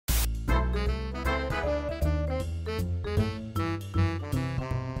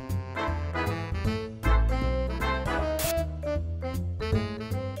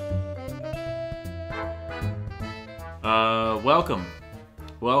Welcome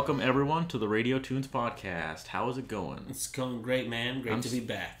everyone to the Radio Toons podcast. How is it going? It's going great, man. Great to be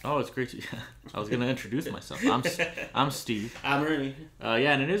back. Oh, it's great to. I was gonna introduce myself. I'm Steve. I'm Ernie.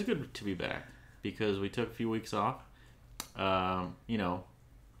 Yeah, and it is good to be back because we took a few weeks off. Ernie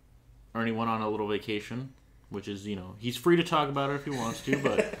went on a little vacation, which is he's free to talk about it if he wants to,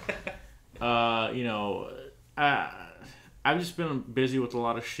 but I've just been busy with a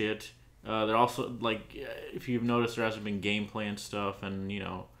lot of shit. They're also, if you've noticed, there hasn't been gameplay and stuff, and, we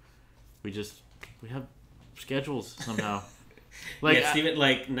have schedules somehow. Steven,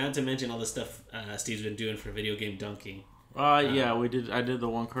 not to mention all the stuff Steve's been doing for Video Game Donkey. Yeah, we did. I did the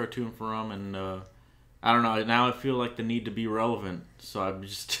one cartoon for him, and, I don't know, now I feel like the need to be relevant, so I'm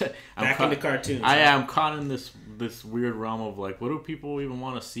just... into cartoons. I'm caught in this weird realm of, what do people even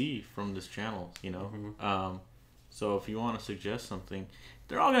want to see from this channel, Mm-hmm. So if you want to suggest something...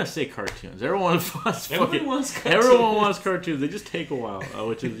 They're all going to say cartoons. Everyone wants cartoons. Everyone wants cartoons. They just take a while,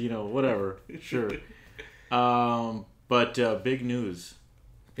 which is, whatever. Sure. But big news.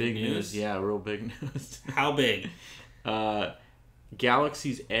 Big news? Yeah, real big news. How big?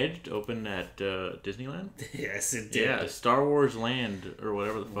 Galaxy's Edge opened at Disneyland. Yes, it did. Yeah, Star Wars Land, or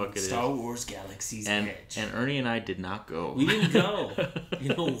whatever the fuck it is. Star Wars Galaxy's Edge. And Ernie and I did not go. We didn't go.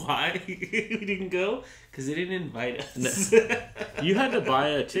 You know why we didn't go? Because they didn't invite us. You had to buy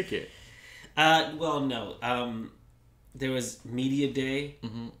a ticket. No. There was Media Day,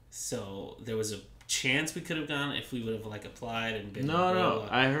 mm-hmm. so there was a chance we could have gone if we would have applied and been. No.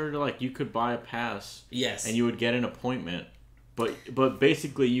 I heard you could buy a pass. Yes. And you would get an appointment. But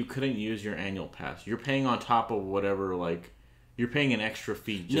basically, you couldn't use your annual pass. You're paying on top of whatever, you're paying an extra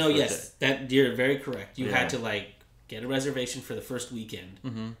fee. That you're very correct. You had to get a reservation for the first weekend,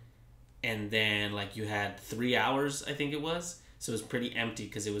 mm-hmm. and then you had 3 hours, I think it was. So it was pretty empty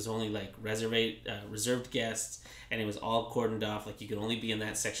because it was only reserved guests, and it was all cordoned off. You could only be in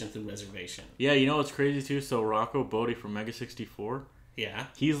that section through reservation. Yeah, what's crazy too? So Rocco Bodie from Mega 64. Yeah.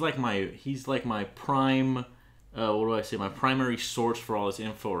 He's my prime. What do I say? My primary source for all this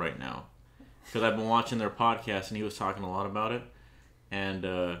info right now, because I've been watching their podcast and he was talking a lot about it, and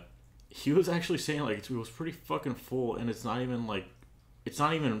he was actually saying it was pretty fucking full, and it's not even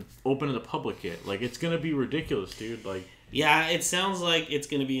open to the public yet. It's gonna be ridiculous, dude. Yeah, it sounds like it's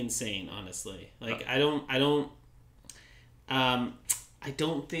gonna be insane. Honestly, I don't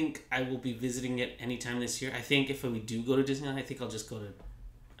think I will be visiting it anytime this year. I think if we do go to Disneyland, I think I'll just go to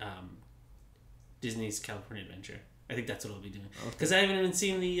Disney's California Adventure. I think that's what I'll be doing. Because I haven't even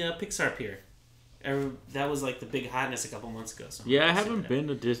seen the Pixar Pier. That was the big hotness a couple months ago. So yeah, I haven't been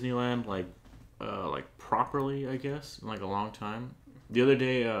to Disneyland properly, I guess, in a long time. The other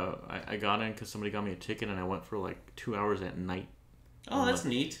day, I got in because somebody got me a ticket, and I went for 2 hours at night. Oh, that's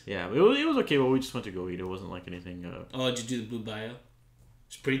neat. Yeah, it was okay. Well, we just went to go eat. It wasn't anything. Did you do the Blue Bayou?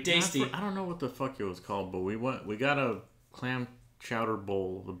 It's pretty tasty. I don't know what the fuck it was called, but we got a clam chowder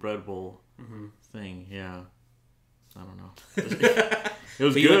bowl, the bread bowl. Mm-hmm. Thing, yeah. I don't know. It was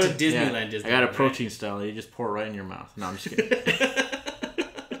but good. You went to Disneyland, I got a protein style. You just pour it right in your mouth. No, I'm just kidding.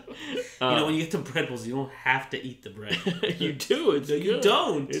 When you get the bread bowls, you don't have to eat the bread. You do. It's good. You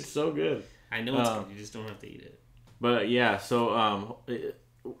don't. It's so good. I know it's good. You just don't have to eat it. But yeah, so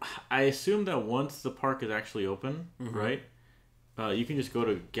I assume that once the park is actually open, mm-hmm. right? You can just go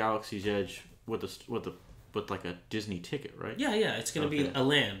to Galaxy's Edge with a Disney ticket, right? Yeah, it's gonna be a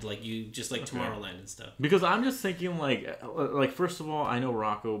land, Tomorrowland and stuff. Because I'm just thinking, first of all, I know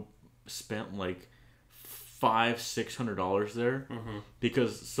Rocco spent $500-$600 there, mm-hmm.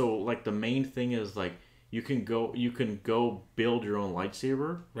 because the main thing is you can go build your own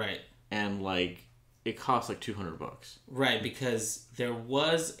lightsaber, right? And it costs $200, right? Because there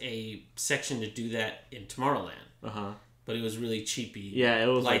was a section to do that in Tomorrowland. But it was really cheapy. Yeah, it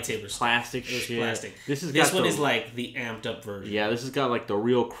was lightsaber plastic shit. It was plastic. This one is the amped up version. Yeah, this has got the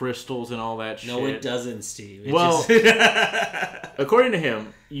real crystals and all that shit. No, it doesn't, Steve. According to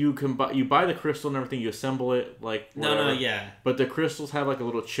him, you buy the crystal and everything. You assemble it whatever. Yeah. But the crystals have a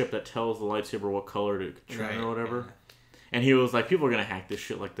little chip that tells the lightsaber what color to turn or whatever. Yeah. And he was people are gonna hack this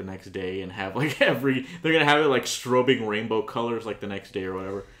shit the next day and have they're gonna have it strobing rainbow colors the next day or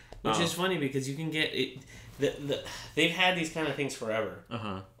whatever. Which is funny because you can get it. They've had these kind of things forever.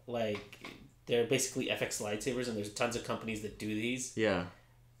 They're basically FX lightsabers, and there's tons of companies that do these. Yeah.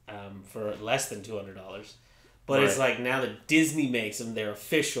 For less than $200, but it's now that Disney makes them, they're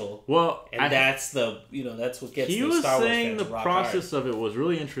official. Well, and that's what gets the Star Wars fans. He was saying the process of it was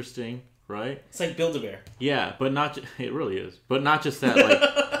really interesting, right? It's like Build-A-Bear. Yeah, but not. It really is, but not just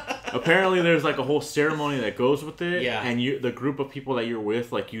that. Apparently, there's a whole ceremony that goes with it. Yeah. And the group of people that you're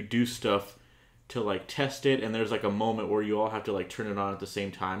with, you do stuff to like test it, and there's like a moment where you all have to like turn it on at the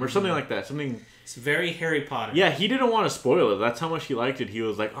same time or something like that. Something. It's very Harry Potter. Yeah, he didn't want to spoil it. That's how much he liked it. He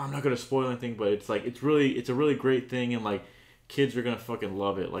was like, "Oh, I'm not gonna spoil anything," but it's like it's a really great thing, and like kids are gonna fucking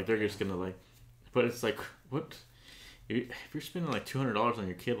love it. Like they're just gonna like, but it's like what. If you're spending like $200 on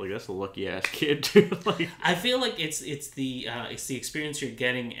your kid, like that's a lucky ass kid, dude. Like, I feel like it's the experience you're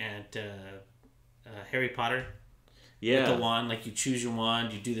getting at Harry Potter. Yeah, with the wand, like you choose your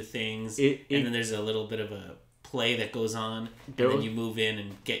wand, you do the things, and then there's a little bit of a play that goes on, and then you move in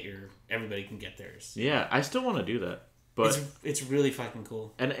and get everybody can get theirs. Yeah, I still want to do that, but it's really fucking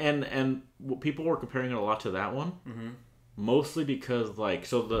cool. And people were comparing it a lot to that one. Mm-hmm. Mostly because, like,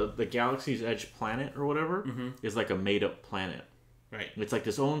 so the Galaxy's Edge planet or whatever is like a made-up planet. Right. It's like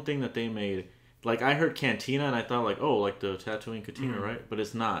this own thing that they made. Like, I heard Cantina, and I thought, like, oh, like the Tatooine Cantina, right? But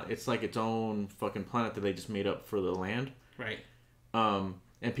it's not. It's like its own fucking planet that they just made up for the land. Right.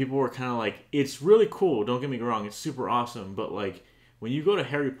 And people were kind of like, it's really cool, don't get me wrong, it's super awesome, but, like, when you go to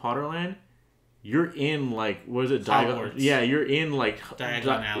Harry Potter Land, you're in, like, what is it? Yeah, you're in, like...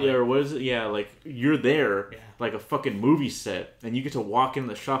 Diagon Alley. Yeah, or what is it? Yeah, like, you're there, like a fucking movie set, and you get to walk in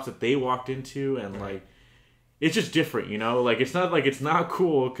the shops that they walked into, and, like, it's just different, you know? Like, it's not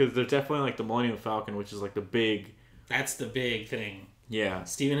cool, because there's definitely, like, the Millennium Falcon, which is, like, the big... That's the big thing. Yeah.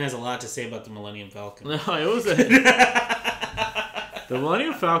 Steven has a lot to say about the Millennium Falcon. No, it was The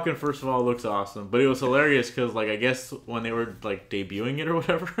Millennium Falcon, first of all, looks awesome, but it was hilarious because, like, I guess when they were, like, debuting it or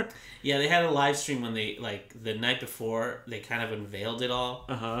whatever. Yeah, they had a live stream when they, like, the night before, they kind of unveiled it all.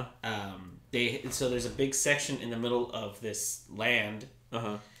 Uh-huh. So there's a big section in the middle of this land.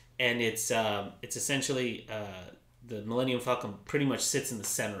 Uh-huh. And it's essentially, the Millennium Falcon pretty much sits in the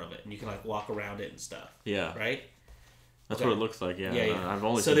center of it, and you can, like, walk around it and stuff. Yeah. Right? That's what it looks like, yeah. I've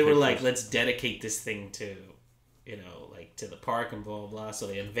only so they were like, let's dedicate this thing to, you know, like, to the park and blah, blah, blah. So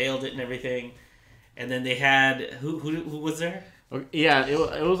they unveiled it and everything. And then they had... Who was there? Yeah,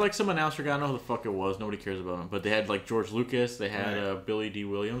 it was like some announcer guy. I don't know who the fuck it was. Nobody cares about him. But they had, like, George Lucas. They had Billy D.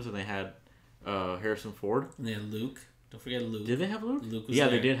 Williams. And they had Harrison Ford. And they had Luke. Don't forget Luke. Did they have Luke? Luke was there.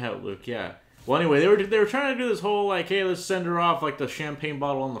 They did have Luke, yeah. Well, anyway, they were trying to do this whole, like, hey, let's send her off, like, the champagne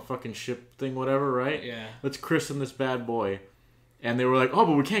bottle on the fucking ship thing, whatever, right? Yeah. Let's christen this bad boy. And they were like, oh,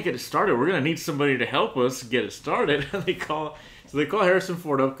 but we can't get it started. We're going to need somebody to help us get it started. And they call Harrison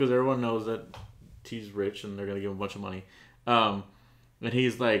Ford up because everyone knows that he's rich and they're going to give him a bunch of money. And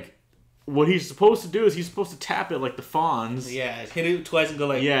he's like, what he's supposed to do is he's supposed to tap it like the Fonz. Yeah, hit it twice and go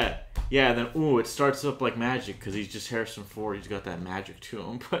like... Yeah, and then, it starts up like magic because he's just Harrison Ford. He's got that magic to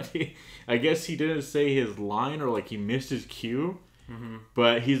him. But I guess he didn't say his line or like he missed his cue. Mm-hmm.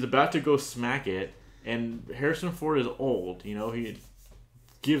 But he's about to go smack it. And Harrison Ford is old, you know, he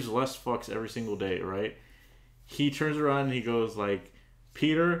gives less fucks every single day, right? He turns around and he goes like,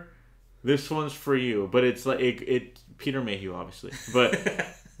 Peter, this one's for you. But it's like, Peter Mayhew, obviously.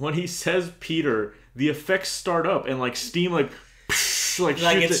 But when he says Peter, the effects start up and like steam like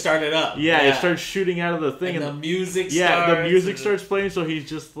it started up. Yeah, it starts shooting out of the thing. And the music starts. Yeah, the music starts playing, so he's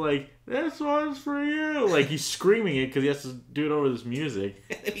just like, this one's for you. Like, he's screaming it because he has to do it over this music.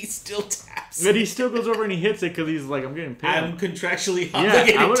 And he still taps. But he still goes over and he hits it because he's like, I'm getting paid. I'm contractually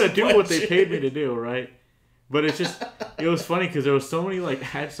obligated I'm going to do what they paid me to do, right? But it's just, it was funny because there was so many,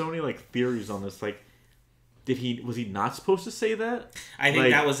 theories on this. Like, was he not supposed to say that? I think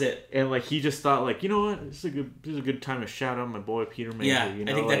that was it. And like he just thought like, you know what, this is a good time to shout out my boy Peter Mayhew. Yeah, you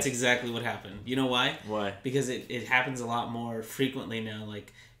know? I think that's exactly what happened. You know why? Why? Because it happens a lot more frequently now.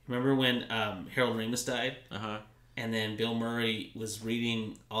 Like, remember when Harold Ramis died? Uh-huh. And then Bill Murray was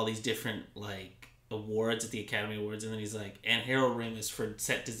reading all these different like awards at the Academy Awards, and then he's like, and Harold Ramis for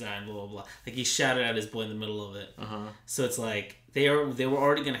set design, blah blah blah. Like he shouted out his boy in the middle of it. Uh-huh. So it's like they were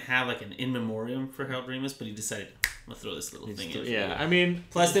already gonna have like an in memoriam for Harold Ramis, but he decided, I'm gonna throw this little thing in. Yeah, I mean,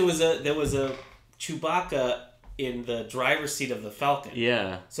 plus there was a Chewbacca in the driver's seat of the Falcon.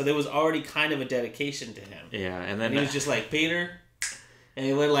 Yeah. So there was already kind of a dedication to him. Yeah, and then he was just like, Peter, and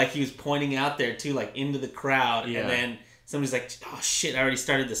it looked like he was pointing out there too, like into the crowd, and then somebody's like, oh shit, I already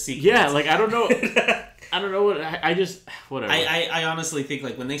started the sequence. Yeah, like I don't know. I don't know what I just whatever. I honestly think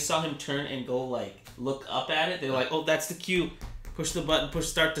like when they saw him turn and go like look up at it, they're like, oh, that's the cue. Push the button,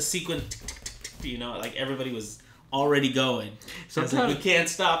 start the sequence. You know, like everybody was already going. Sometimes like, we can't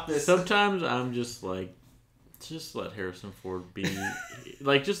stop this. Sometimes I'm just like, just let Harrison Ford be.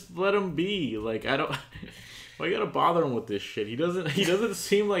 Like, just let him be. Like, I don't. Why you gotta bother him with this shit? He doesn't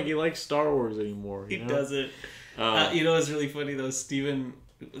seem like he likes Star Wars anymore. He doesn't. You know, it's really funny though, Steven.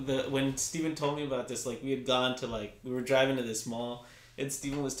 When Steven told me about this, like we had gone to we were driving to this mall, and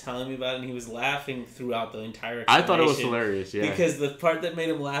Steven was telling me about it, and he was laughing throughout the entire explanation. I thought it was hilarious, yeah. Because the part that made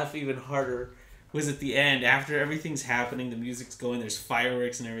him laugh even harder was at the end, after everything's happening, the music's going, there's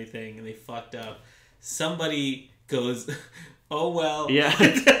fireworks and everything, and they fucked up. Somebody goes, "Oh well." Yeah,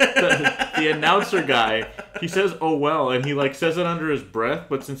 the announcer guy, he says "oh well," and he like says it under his breath,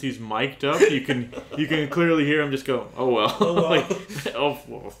 but since he's mic'd up, you can clearly hear him just go "oh well." Oh well. Like, oh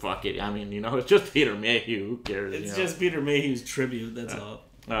well, fuck it. I mean, it's just Peter Mayhew. Who cares? It's just Peter Mayhew's tribute. That's all.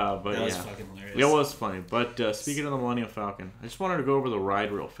 But that was fucking hilarious. It was funny. But speaking of the Millennium Falcon, I just wanted to go over the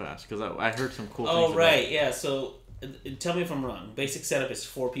ride real fast because I heard some cool things. Oh right, yeah. So tell me if I'm wrong. Basic setup is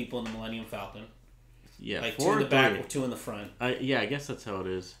 4 people in the Millennium Falcon. Yeah, like 4 2 in the back, 3. 2 in the front. Yeah, I guess that's how it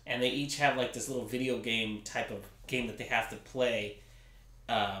is. And they each have like this little video game type of game that they have to play,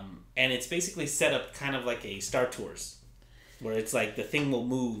 and it's basically set up kind of like a Star Tours, where it's like the thing will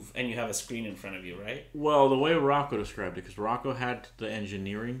move and you have a screen in front of you, right? Well, the way Rocco described it, because Rocco had the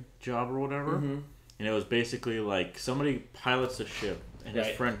engineering job or whatever, and it was basically like somebody pilots a ship, and his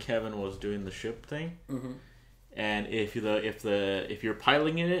friend Kevin was doing the ship thing. And if you're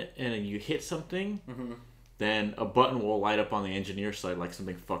piloting it and you hit something, then a button will light up on the engineer side like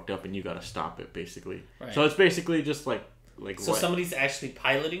something fucked up, and you got to stop it basically. Right. So it's basically just like. So somebody's actually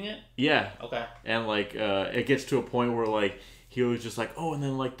piloting it? Yeah. Okay. And like it gets to a point where like he was just like, oh, and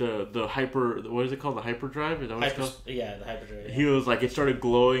then like the hyper, what is it called, the hyperdrive? Is that what it's called? Yeah, the hyperdrive. Yeah. He was like, it started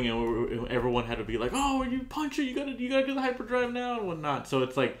glowing, and everyone had to be like, oh, when you punch it, you gotta do the hyperdrive now and whatnot. So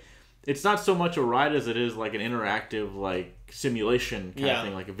it's like, it's not so much a ride as it is like an interactive like simulation kind of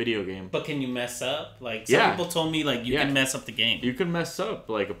thing, like a video game. But can you mess up? Like some people told me like you can mess up the game. You can mess up.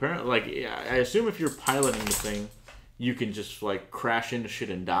 Like apparently, like I assume if you're piloting the thing, you can just like crash into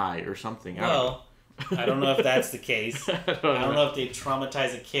shit and die or something. Well, I don't know if that's the case. I don't know if they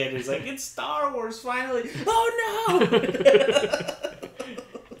traumatize a kid who's like, it's Star Wars finally. Oh no!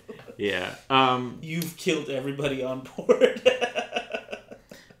 Yeah. You've killed everybody on board.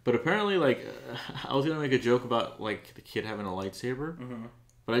 But apparently, like, I was gonna make a joke about like the kid having a lightsaber,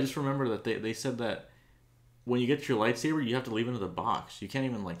 but I just remember that they said that when you get your lightsaber, you have to leave it in the box. You can't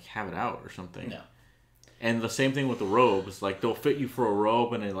even like have it out or something. No. And the same thing with the robes. Like they'll fit you for a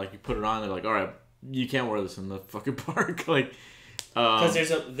robe, and then like you put it on, they're like, all right, you can't wear this in the fucking park, like. Because there's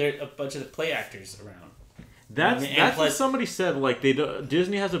a bunch of the play actors around. That's what somebody said. Like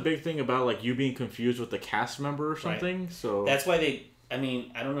Disney has a big thing about like you being confused with the cast member or something. Right. So that's why they. I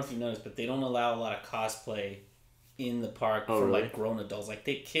mean, I don't know if you noticed, but they don't allow a lot of cosplay in the park for really? Like grown adults. Like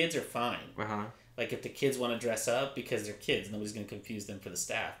kids are fine. Like if the kids want to dress up because they're kids, nobody's gonna confuse them for the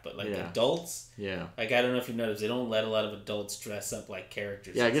staff. But like adults, like I don't know if you noticed, they don't let a lot of adults dress up like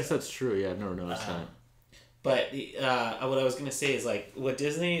characters. Yeah, I guess that's true. Yeah, I've never noticed that. But what I was gonna say is like what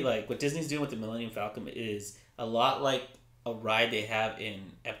Disney's doing with the Millennium Falcon is a lot like a ride they have in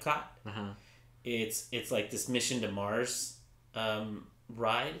Epcot. It's like this Mission to Mars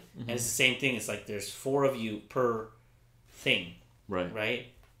ride, and it's the same thing. It's like there's 4 of you per thing, right,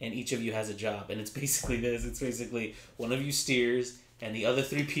 and each of you has a job, and it's basically this. It's basically one of you steers, and the other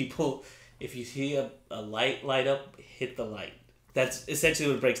 3 people, if you see a light light up, hit the light. That's essentially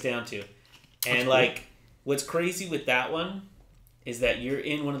what it breaks down to. And like what's crazy with that one is that you're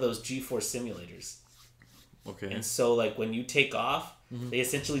in one of those G-force simulators. Okay. And so like when you take off, they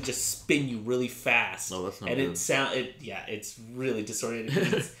essentially just spin you really fast. No, that's not and good. It's really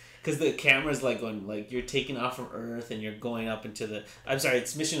disorienting because the camera's like going like you're taking off from Earth and you're going up into the. I'm sorry,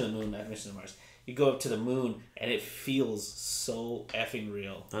 it's Mission to the Moon, not Mission to Mars. You go up to the moon and it feels so effing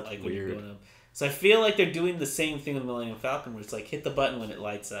real. That's like weird. When you're going up. So I feel like they're doing the same thing with Millennium Falcon, where it's like hit the button when it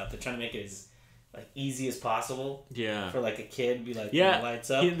lights up. They're trying to make it as like easy as possible. Yeah. For like a kid, be like, when it lights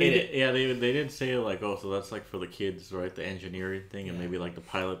up, hit it. Yeah, they did say like, oh, so that's like for the kids, right? The engineering thing, and maybe like the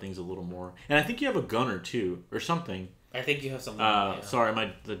pilot thing's a little more. And I think you have a gunner too, or something. I think you have something.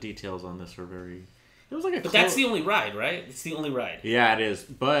 Sorry, the details on this are very. It was like a. But that's the only ride, right? It's the only ride. Yeah, it is,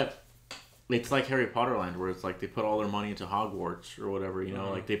 but. It's like Harry Potter Land, where it's like they put all their money into Hogwarts or whatever, you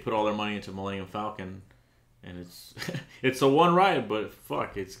know, like they put all their money into Millennium Falcon, and it's a one ride, but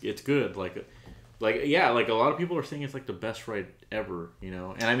fuck, it's good. Like yeah, like a lot of people are saying it's like the best ride ever, you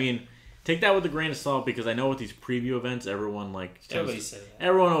know. And I mean, take that with a grain of salt because I know with these preview events, everyone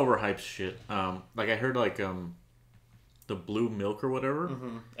everyone overhypes shit. Like I heard like the blue milk or whatever.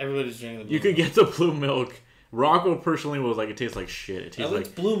 Everybody's drinking the blue. You could get the blue milk. Rocco personally was like, it tastes like shit. It tastes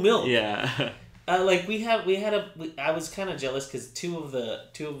like blue milk. Yeah. Like I was kind of jealous because two of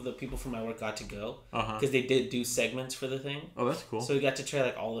the people from my work got to go because they did do segments for the thing. Oh, that's cool. So we got to try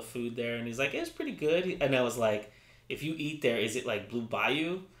like all the food there, and he's like, it's pretty good. And I was like, if you eat there, is it like Blue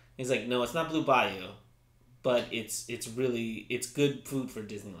Bayou? He's like, no, it's not Blue Bayou, but it's good food for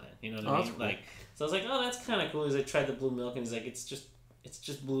Disneyland. You know what I mean? Cool. Like, so I was like, oh, that's kind of cool. He's like, tried the blue milk, and he's like, it's just It's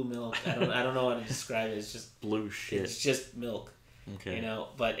just blue milk. I don't know how to describe it. It's just blue shit. It's just milk. Okay. You know,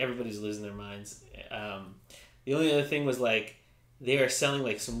 but everybody's losing their minds. The only other thing was like they are selling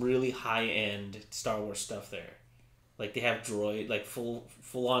like some really high end Star Wars stuff there. Like they have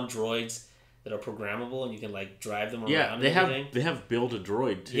full on droids that are programmable and you can like drive them around. Yeah, and they have Build a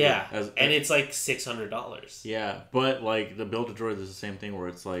Droid too. Yeah, and it's like $600. Yeah, but like the Build a Droid is the same thing where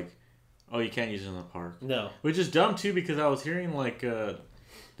it's like, oh, you can't use it in the park. No, which is dumb too because I was hearing like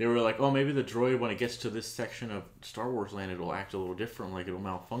they were like, oh, maybe the droid when it gets to this section of Star Wars Land, it'll act a little different, like it'll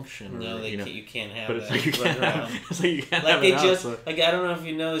malfunction. No, or, you can't have but that. It's like you can't have, it's like you can't like have they it just out, so. like I don't know if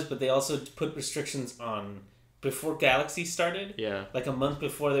you know this, but they also put restrictions on before Galaxy started. Yeah. Like a month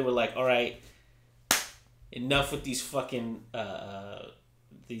before, they were like, all right, enough with these fucking what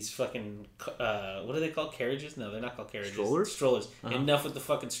are they called? Carriages? No, they're not called carriages. Strollers. Uh-huh. Enough with the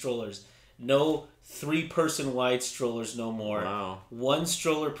fucking strollers. No 3-person wide strollers no more. Wow. 1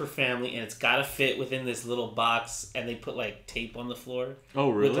 stroller per family, and it's got to fit within this little box, and they put like tape on the floor. Oh,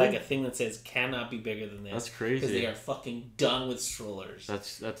 really? With like a thing that says cannot be bigger than this. That's crazy. Because they are fucking done with strollers.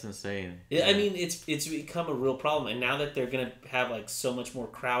 That's insane. Yeah. I mean, it's become a real problem, and now that they're gonna have like so much more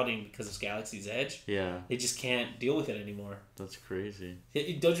crowding because of Galaxy's Edge, they just can't deal with it anymore. That's crazy.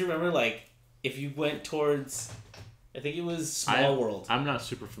 Don't you remember like if you went towards? I think it was Small World. I'm not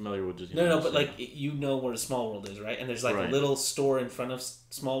super familiar with Disney. No, but like you know where Small World is, right? And there's like a little store in front of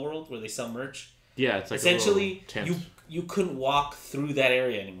Small World where they sell merch. Yeah, it's like essentially you couldn't walk through that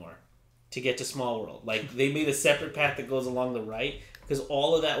area anymore to get to Small World. Like they made a separate path that goes along the right because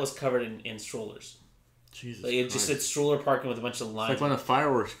all of that was covered in strollers. Jesus, like, it just said stroller parking with a bunch of lines. It's like when the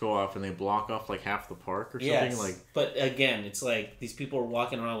fireworks go off and they block off like half the park or something. Yes, like. But again, it's like these people are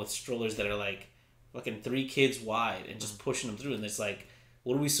walking around with strollers that are like fucking 3 kids wide and just pushing them through, and it's like,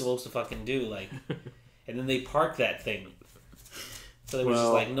 what are we supposed to fucking do? Like, and then they park that thing. So they were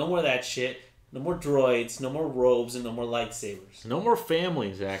just like, no more of that shit, no more droids, no more robes, and no more lightsabers. No more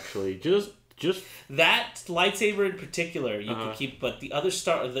families, actually. Just that lightsaber in particular you can keep, but the other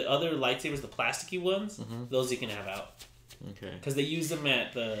lightsabers, the plasticky ones, those you can have out. Okay. Because they use them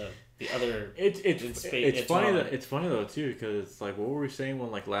at the other. It's funny though too because it's like what were we saying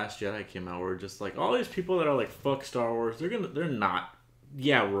when like Last Jedi came out? We're just like all these people that are like fuck Star Wars. They're not.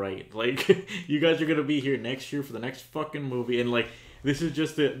 Yeah, right. Like you guys are gonna be here next year for the next fucking movie, and like this is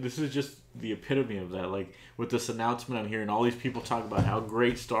just the epitome of that. Like with this announcement, I'm hearing all these people talk about how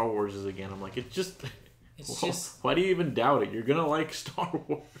great Star Wars is again. I'm like, it's just why do you even doubt it? You're gonna like Star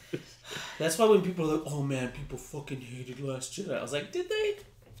Wars. That's why when people are like, oh man, people fucking hated Last Jedi. I was like, did they?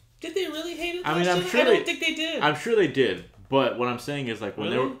 Did they really hate it? I don't think they did. I'm sure they did. But what I'm saying is like when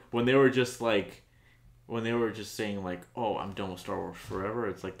they were just saying like, oh, I'm done with Star Wars forever.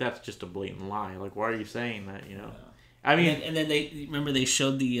 It's like that's just a blatant lie. Like, why are you saying that? You know. No. I mean, and then they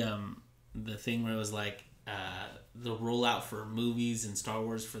showed the thing where it was like the rollout for movies and Star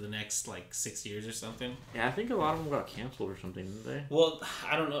Wars for the next like 6 years or something. Yeah, I think a lot of them got canceled or something, didn't they? Well,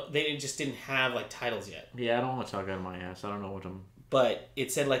 I don't know. They just didn't have like titles yet. Yeah, I don't want to talk out of my ass. I don't know what I'm. But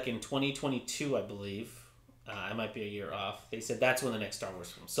it said like in 2022, I believe. I might be a year off. They said that's when the next Star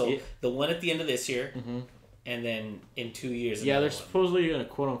Wars comes. So the one at the end of this year, and then in 2 years. Yeah, they're supposedly gonna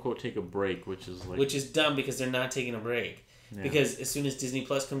quote unquote take a break, which is dumb because they're not taking a break. Yeah. Because as soon as Disney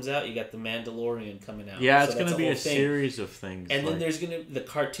Plus comes out, you got the Mandalorian coming out. Yeah, it's gonna be a series of things. And then there's the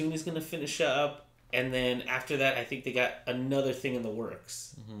cartoon is gonna finish up, and then after that, I think they got another thing in the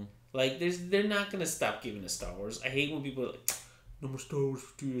works. Like they're not gonna stop giving us Star Wars. I hate when people are like, no more Star Wars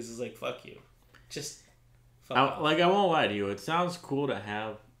for 2 years. It's like, fuck you. Just fuck off. Like, I won't lie to you. It sounds cool to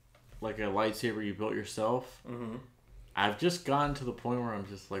have, like, a lightsaber you built yourself. I've just gotten to the point where I'm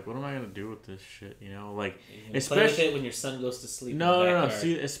just like, what am I going to do with this shit? You know? Like, especially... Play with it when your son goes to sleep. No.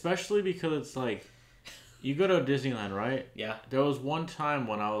 See, especially because it's like, you go to Disneyland, right? Yeah. There was one time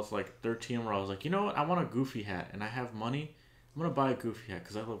when I was, like, 13 where I was like, you know what? I want a Goofy hat, and I have money. I'm going to buy a Goofy hat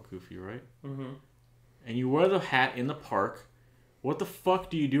because I love Goofy, right? And you wear the hat in the park. What the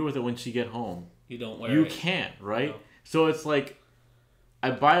fuck do you do with it once you get home? You don't wear it. You can't, right? No. So it's like, I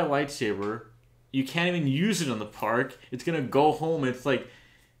buy a lightsaber. You can't even use it in the park. It's going to go home. It's like,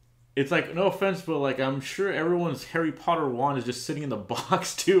 no offense, but like, I'm sure everyone's Harry Potter wand is just sitting in the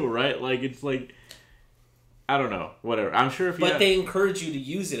box too, right? Like, it's like, I don't know. Whatever. I'm sure if you... But they encourage you to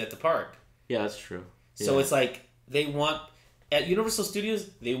use it at the park. Yeah, that's true. So it's like, they want... At Universal Studios,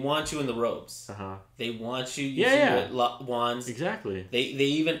 they want you in the robes. They want you using the wands. Exactly. They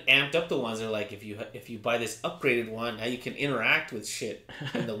even amped up the wands. They're like, if you buy this upgraded wand, now you can interact with shit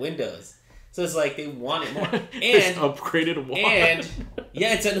in the windows. So it's like they want it more. And it's upgraded wand. And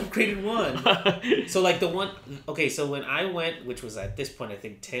yeah, it's an upgraded one. So like the one, okay, so when I went, which was at this point I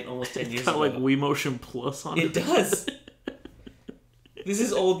think almost 10 years ago. It's got like Wii Motion Plus on it. It does. This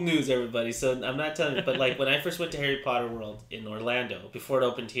is old news, everybody. So I'm not telling you, but like when I first went to Harry Potter World in Orlando before it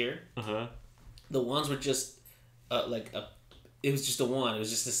opened here, the wands were just it was just a wand. It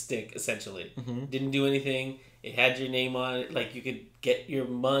was just a stick essentially. Didn't do anything. It had your name on it. Like you could get your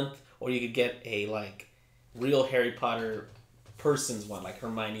month, or you could get a like real Harry Potter person's one, like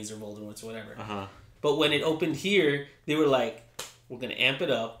Hermione's or Voldemort's or whatever. But when it opened here, they were like, we're gonna amp it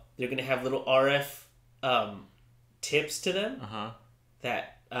up. They're gonna have little RF tips to them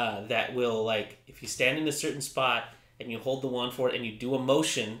that will, like, if you stand in a certain spot and you hold the wand for it and you do a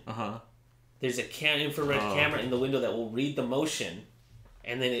motion, there's a infrared camera in the window that will read the motion,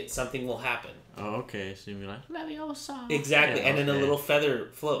 and then something will happen. Oh, okay. So you'll be like, Leviosa. Exactly, yeah, and then a little feather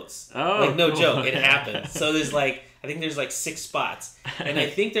floats. Oh, like, no cool. joke, it happens. So there's like, I think there's like 6 spots, and I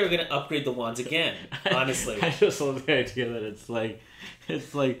think they're gonna upgrade the wands again. Honestly, I just love the idea that it's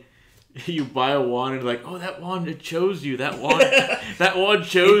like you buy a wand and like, oh, that wand, it chose you. That wand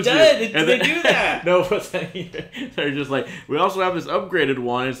chose you. It does. They do that. No, but then they're just like, we also have this upgraded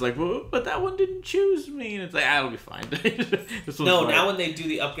wand. It's like, well, but that one didn't choose me. And it's like, it'll be fine. No, now when they do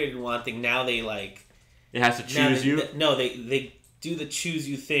the upgraded wand thing, now they like... It has to choose you? No, they do the choose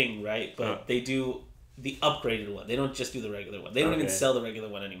you thing, right? But they do the upgraded one. They don't just do the regular one. They don't even sell the regular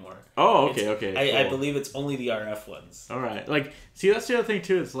one anymore. Oh, okay. I believe it's only the RF ones. All right. Like, see, that's the other thing,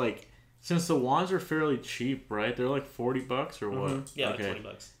 too. It's like, since the wands are fairly cheap, right? They're like $40 or what? Yeah, okay. Like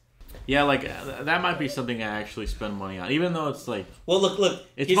 $20. Yeah, like that might be something I actually spend money on, even though it's like. Well, look.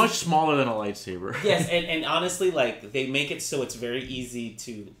 It's much smaller than a lightsaber. Yes, and honestly, like they make it so it's very easy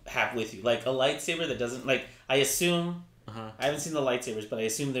to have with you. Like a lightsaber that doesn't like. I assume. I haven't seen the lightsabers, but I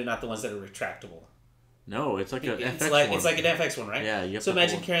assume they're not the ones that are retractable. No, it's like an FX one. It's like an FX one, right? Yeah. So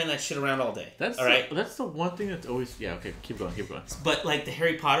imagine carrying that shit around all day. That's all right. That's the one thing that's always okay. Keep going. But like the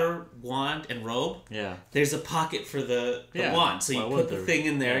Harry Potter wand and robe, there's a pocket for the wand, so you put the thing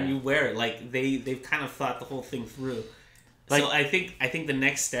in there and you wear it. Like they've kind of thought the whole thing through. Like, so I think the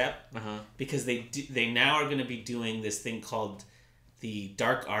next step, because they now are going to be doing this thing called the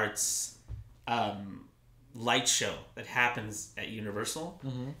Dark Arts light show that happens at Universal,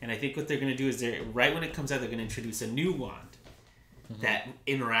 and I think what they're going to do is right when it comes out, they're going to introduce a new wand that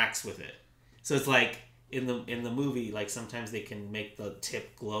interacts with it. So it's like in the movie, like sometimes they can make the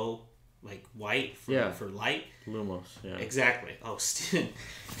tip glow like white for light. Lumos, yeah. Exactly. Oh, Steven.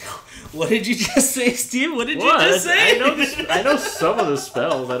 What did you just say, Steve? What did you just say? I know some of the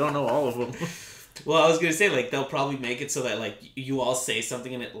spells. I don't know all of them. Well, I was going to say, like, they'll probably make it so that, like, you all say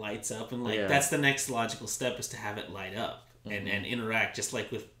something and it lights up. And, like, that's the next logical step is to have it light up and interact. Just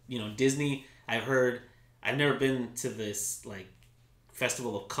like with, Disney, I've never been to this, like,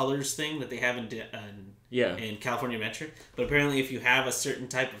 Festival of Colors thing that they have in California Adventure. But apparently if you have a certain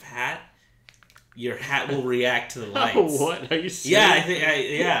type of hat, your hat will react to the lights. Oh, what? Are you serious? Yeah, I think,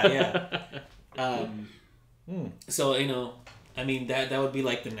 yeah. So, I mean, that would be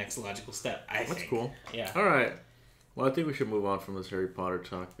like the next logical step, I think. That's cool. Yeah. All right. Well, I think we should move on from this Harry Potter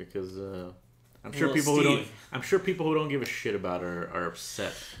talk because I'm sure people who don't give a shit about are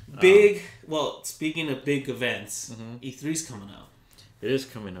upset. Speaking of big events, E3's coming up. It is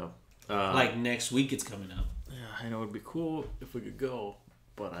coming up. Like next week, it's coming up. Yeah, I know it'd be cool if we could go,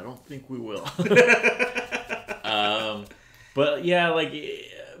 but I don't think we will. But yeah, like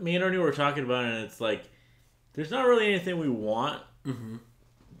me and Ernie were talking about it, and it's like there's not really anything we want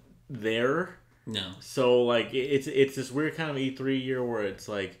there. No. So like it's this weird kind of E3 year where it's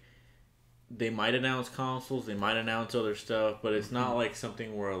like they might announce consoles, they might announce other stuff, but it's not like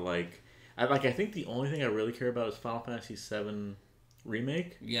something where like I think the only thing I really care about is Final Fantasy VII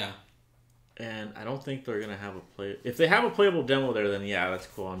Remake. Yeah. And I don't think they're gonna have if they have a playable demo there, then yeah, that's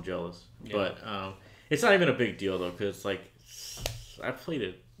cool. I'm jealous. Yeah. But it's not even a big deal though, because like I played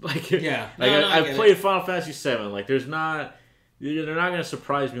it. Like I've played Final Fantasy VII. Like they're not gonna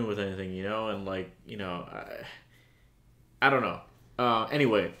surprise me with anything, and like I don't know.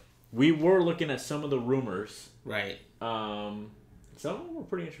 Anyway, we were looking at some of the rumors. Right. Some of them were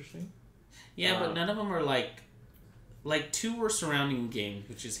pretty interesting. Yeah, but none of them are like two were surrounding games,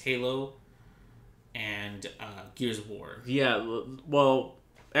 which is Halo and Gears of War. Yeah, well,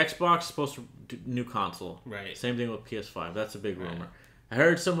 Xbox is supposed to do new console. Right. Same thing with PS5. That's a big rumor. I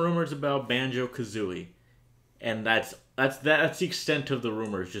heard some rumors about Banjo-Kazooie, and that's the extent of the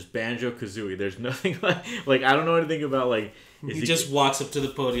rumors. Just Banjo-Kazooie. There's nothing like I don't know anything about like. He just walks up to the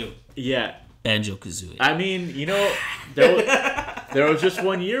podium. Yeah. Banjo-Kazooie. I mean, There was just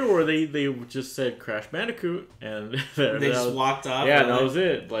one year where they just said Crash Bandicoot, and they just walked off. Yeah, that was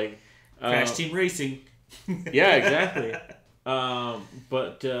it. Like Crash Team Racing. Yeah, exactly.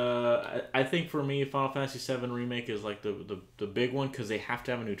 But I think for me, Final Fantasy VII Remake is like the big one because they have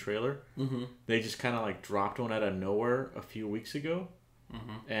to have a new trailer. Mm-hmm. They just kind of like dropped one out of nowhere a few weeks ago,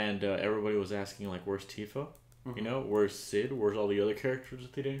 and everybody was asking like, "Where's Tifa? You know, where's Sid? Where's all the other characters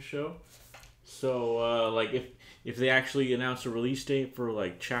that they didn't show?" So like if they actually announce a release date for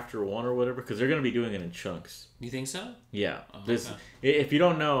like Chapter 1 or whatever, because they're gonna be doing it in chunks. You think so? Yeah. Oh, this okay. If you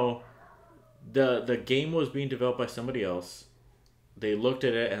don't know, the game was being developed by somebody else. They looked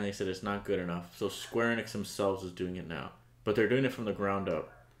at it and they said it's not good enough. So Square Enix themselves is doing it now, but they're doing it from the ground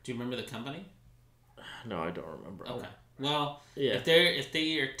up. Do you remember the company? No, I don't remember. Okay. Well, yeah. If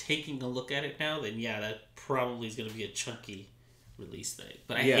they are taking a look at it now, then yeah, that probably is going to be a chunky release date.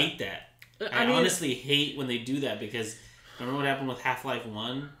 But I hate that. I mean, honestly hate when they do that because remember what happened with Half-Life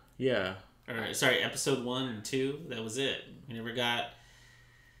 1? Yeah. Or sorry, Episode 1 and 2. That was it. We never got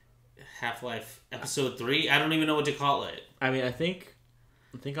Half-Life Episode 3. I don't even know what to call it. I mean, I think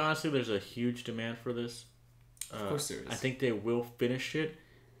honestly, there's a huge demand for this. Of course there is. I think they will finish it.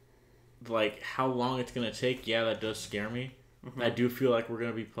 Like, how long it's going to take, yeah, that does scare me. Mm-hmm. I do feel like we're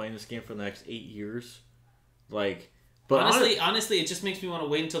going to be playing this game for the next 8 years. Like, but honestly, it just makes me want to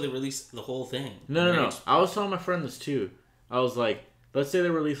wait until they release the whole thing. No. I was telling my friend this too. I was like, let's say they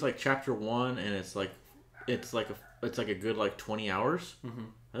release like Chapter 1 and it's like a good like 20 hours. Mm-hmm.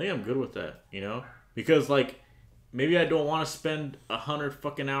 I think I'm good with that, you know? Because like maybe I don't want to spend 100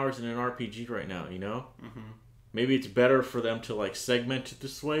 fucking hours in an RPG right now, you know? Mm-hmm. Maybe it's better for them to like segment it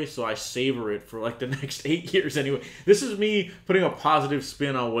this way, so I savor it for like the next 8 years anyway. This is me putting a positive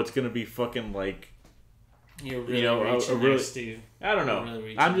spin on what's gonna be fucking like. You're really reaching there, Steve. I don't know.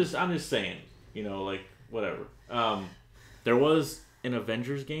 Really I'm just saying, you know, like whatever. There was an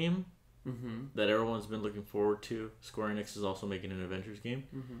Avengers game that everyone's been looking forward to. Square Enix is also making an Avengers game.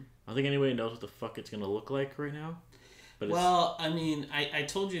 I don't think anybody knows what the fuck it's gonna look like right now. But well, I mean, I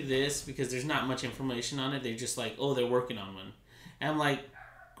told you this because there's not much information on it. They're just like, oh, they're working on one, and I'm like,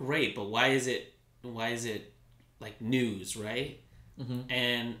 great, but why is it like news, right? Mm-hmm.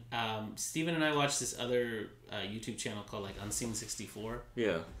 And Steven and I watched this other YouTube channel called like Unseen 64.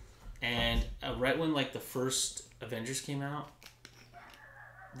 Yeah. And right when like the first Avengers came out,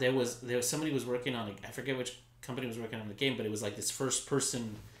 there was somebody was working on I forget which company was working on the game, but it was like this first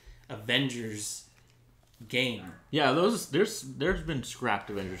person Avengers game. Yeah, there's been scrapped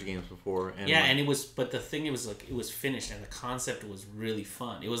Avengers games before. And and it was, but the thing it was like it was finished and the concept was really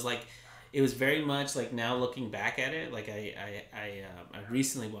fun. It was like. It was very much like now looking back at it, like I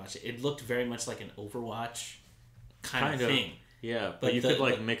recently watched it. It looked very much like an Overwatch kind of thing. Yeah, but you could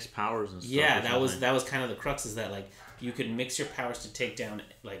like mix powers and stuff. Yeah, that was kind of the crux is that like you could mix your powers to take down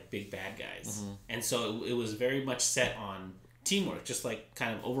like big bad guys, and so it was very much set on teamwork, just like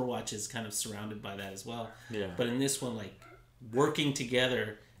kind of Overwatch is kind of surrounded by that as well. Yeah. But in this one, like working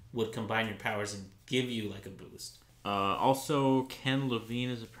together would combine your powers and give you like a boost. Also, Ken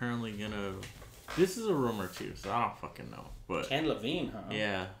Levine is apparently gonna. This is a rumor too, so I don't fucking know. But Ken Levine, huh?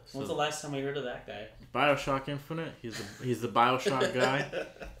 Yeah. When's the last time we heard of that guy? BioShock Infinite. He's the BioShock guy,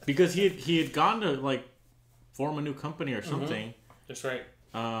 because he had gone to like form a new company or something. That's right.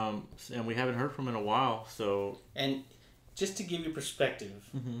 And we haven't heard from him in a while. So. And just to give you perspective,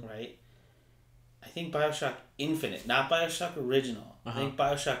 right? I think BioShock Infinite, not BioShock Original. I think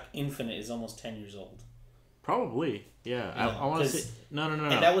BioShock Infinite is almost 10 years old. Probably, yeah. I want to say... No.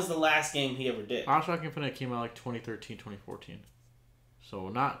 And that was the last game he ever did. BioShock Infinite came out like 2013, 2014. So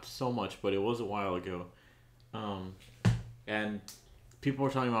not so much, but it was a while ago. And people were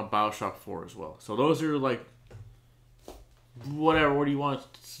talking about BioShock 4 as well. So those are like... Whatever, what do you want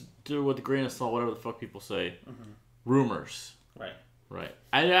to do with a grain of salt, whatever the fuck people say. Rumors. Right.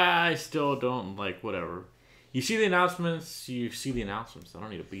 I still don't like whatever. You see the announcements, I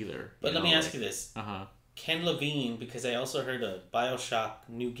don't need to be there. But let me ask you this. Ken Levine, because I also heard a BioShock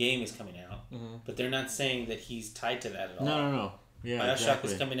new game is coming out, but they're not saying that he's tied to that at all. No. Yeah, BioShock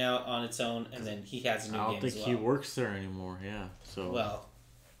is coming out on its own, and then he has a new game as well. I don't think he works there anymore, yeah. So. Well,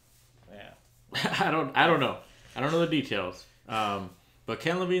 yeah. I don't know. I don't know the details. But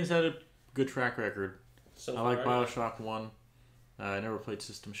Ken Levine's had a good track record. So I like BioShock 1. I never played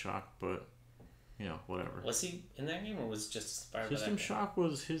System Shock, but, you know, whatever. Was he in that game, or was it just inspired System Shock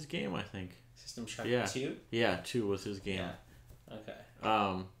was his game, I think. System Shock 2? Yeah, 2 was his game. Yeah.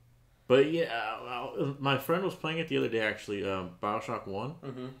 Okay. But yeah, my friend was playing it the other day, actually, BioShock 1.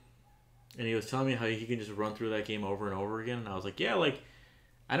 And he was telling me how he can just run through that game over and over again. And I was like, yeah, like,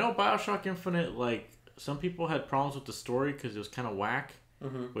 I know BioShock Infinite, like, some people had problems with the story because it was kind of whack,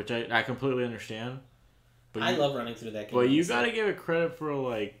 which I completely understand. But I love running through that game. But you gotta give it credit for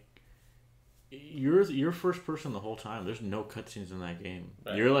like you're first person the whole time. There's no cutscenes in that game.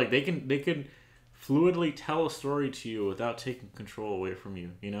 Right. You're like they can fluidly tell a story to you without taking control away from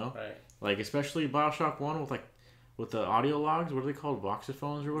you. You know, right? Like especially BioShock 1 with the audio logs. What are they called?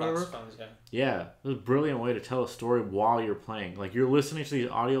 Voxophones or whatever. Voxophones, yeah. Yeah, it was a brilliant way to tell a story while you're playing. Like you're listening to these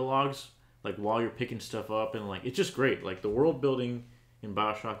audio logs like while you're picking stuff up, and like it's just great. Like the world building in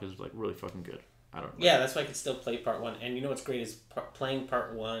BioShock is like really fucking good. I don't know. Yeah, that's why I could still play part 1. And you know what's great is playing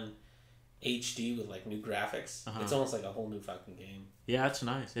part 1 HD with like new graphics. It's almost like a whole new fucking game. Yeah, it's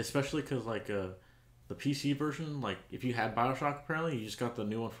nice, especially because like the PC version, like if you had BioShock, apparently you just got the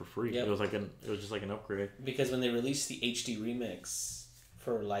new one for free. Yep. It was just like an upgrade. Because when they released the HD remix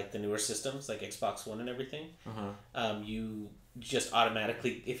for like the newer systems, like Xbox One and everything, you just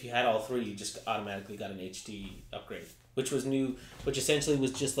automatically, if you had all 3, you just automatically got an HD upgrade, which was new, which essentially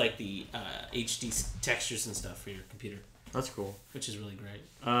was just like the HD textures and stuff for your computer. That's cool. Which is really great.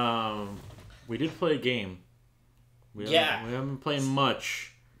 We did play a game. We haven't been playing much.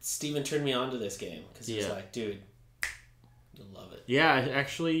 Steven turned me on to this game because he was like, dude, you'll love it. Yeah,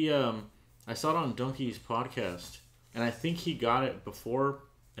 actually, I saw it on Donkey's podcast, and I think he got it before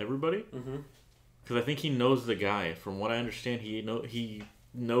everybody. Because I think he knows the guy. From what I understand, he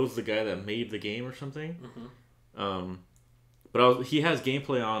knows the guy that made the game or something. But he has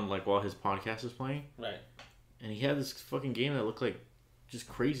gameplay on like while his podcast is playing. Right. And he had this fucking game that looked like just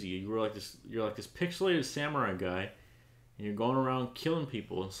crazy. You're like this pixelated samurai guy. And you're going around killing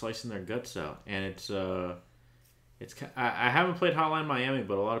people and slicing their guts out, and it's I haven't played Hotline Miami,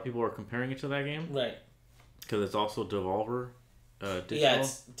 but a lot of people are comparing it to that game, right? Because it's also Devolver, digital. Yeah,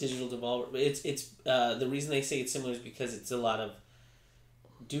 it's digital Devolver. It's the reason they say it's similar is because it's a lot of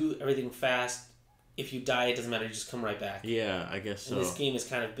do everything fast. If you die, it doesn't matter. You just come right back. Yeah, I guess so. And this game is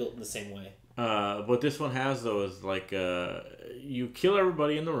kind of built in the same way. What this one has though is like you kill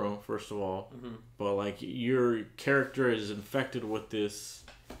everybody in the room first of all, but like your character is infected with this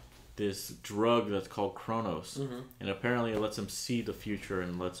drug that's called Chronos, and apparently it lets him see the future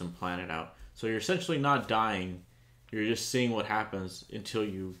and lets him plan it out. So you're essentially not dying; you're just seeing what happens until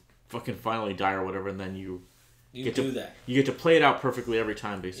you fucking finally die or whatever, and then you get to play it out perfectly every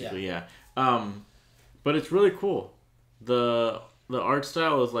time, basically. Yeah. But it's really cool. The art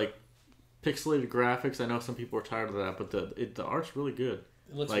style is like pixelated graphics. I know some people are tired of that, but the art's really good.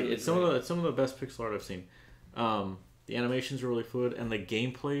 It looks like really it's some of the best pixel art I've seen. The animations are really fluid, and the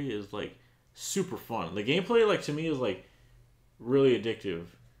gameplay is like super fun. The gameplay, like to me, is like really addictive.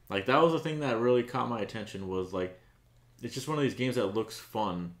 Like that was the thing that really caught my attention. Was like it's just one of these games that looks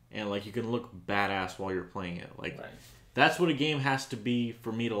fun, and like you can look badass while you're playing it. Like that's what a game has to be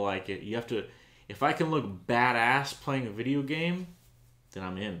for me to like it. You have to. If I can look badass playing a video game, then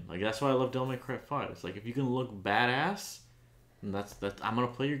I'm in. Like that's why I love Devil May Cry 5. It's like if you can look badass, then that's I'm gonna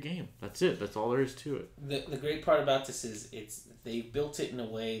play your game. That's it. That's all there is to it. The great part about this is they built it in a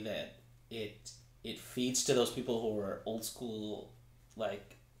way that it feeds to those people who are old school,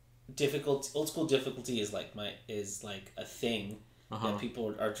 like old school difficulty is like a thing that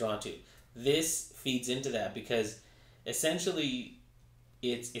people are drawn to. This feeds into that because essentially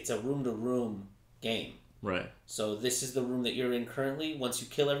it's a room to room game. Right. So this is the room that you're in currently. Once you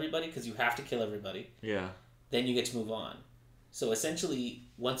kill everybody, because you have to kill everybody. Yeah. Then you get to move on. So essentially,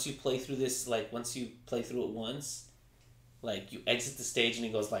 once you play through it once, like you exit the stage and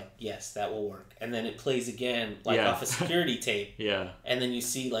it goes like, yes, that will work. And then it plays again, like off a security tape. Yeah. And then you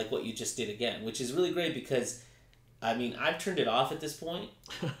see like what you just did again, which is really great because, I mean, I've turned it off at this point,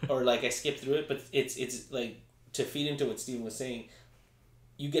 or like I skipped through it, but it's like to feed into what Steven was saying.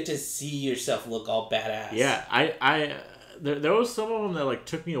 You get to see yourself look all badass. Yeah, there was some of them that like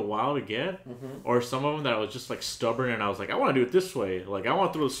took me a while to get, or some of them that I was just like stubborn and I was like, I want to do it this way. Like I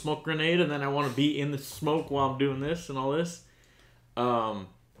want to throw a smoke grenade and then I want to be in the smoke while I'm doing this and all this. And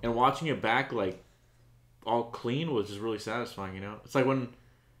watching it back like all clean was just really satisfying. You know, it's like when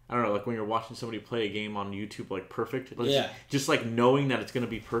I don't know, like when you're watching somebody play a game on YouTube like perfect. Just like knowing that it's gonna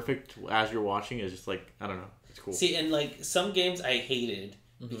be perfect as you're watching is just like I don't know, it's cool. See, and like some games I hated.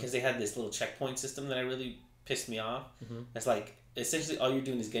 Because they had this little checkpoint system that really pissed me off. It's like, essentially all you're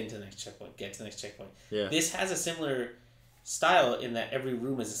doing is getting to the next checkpoint, Yeah. This has a similar style in that every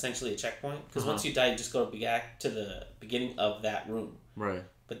room is essentially a checkpoint. Because once you die, you just go back to the beginning of that room. Right.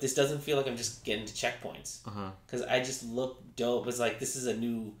 But this doesn't feel like I'm just getting to checkpoints. Because I just look dope. It's like, this is a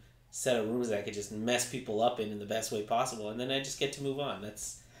new set of rooms that I could just mess people up in the best way possible. And then I just get to move on.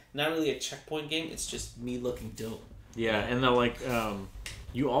 That's not really a checkpoint game. It's just me looking dope. Yeah, and the like...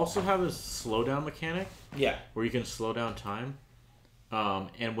 You also have a slowdown mechanic. Yeah. Where you can slow down time.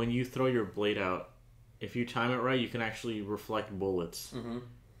 And when you throw your blade out, if you time it right, you can actually reflect bullets,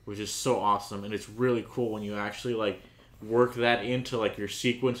 which is so awesome. And it's really cool when you actually like work that into like your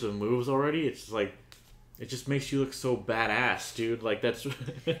sequence of moves already. It's like it just makes you look so badass, dude. Like that's.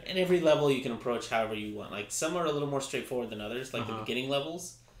 And every level you can approach however you want. Like some are a little more straightforward than others, like the beginning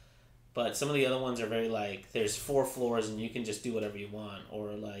levels. But some of the other ones are very like there's 4 floors and you can just do whatever you want,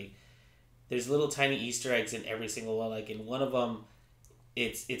 or like there's little tiny Easter eggs in every single one. Like in one of them.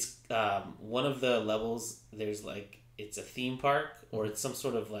 It's one of the levels. There's like it's a theme park or it's some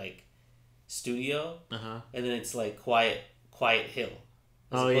sort of like studio, and then it's like Quiet Hill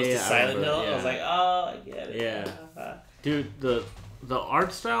as opposed to Silent Hill. I was like, oh, I get it. Yeah, dude, the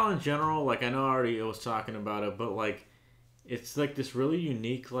art style in general, like I know I already was talking about it, but like it's like this really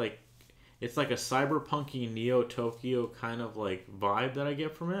unique, like it's like a cyberpunky Neo Tokyo kind of like vibe that I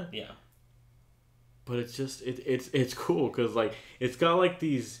get from it. Yeah. But it's just it's cool because like it's got like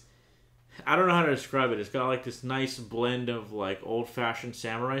these, I don't know how to describe it. It's got like this nice blend of like old fashioned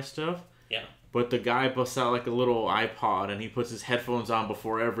samurai stuff. Yeah. But the guy busts out like a little iPod and he puts his headphones on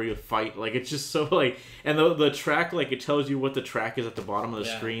before every fight. Like it's just so like, and the track, like it tells you what the track is at the bottom of the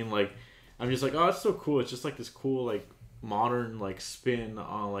screen. Like I'm just like, oh, it's so cool. It's just like this cool like modern like spin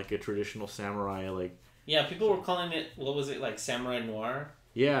on like a traditional samurai like. Yeah, people were calling it, what was it, like Samurai Noir?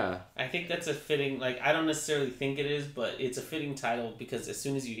 Yeah. I think that's a fitting, like, I don't necessarily think it is, but it's a fitting title because as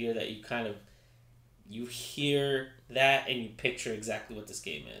soon as you hear that, you hear that and you picture exactly what this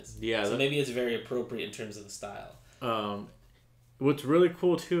game is. Yeah. So maybe it's very appropriate in terms of the style. What's really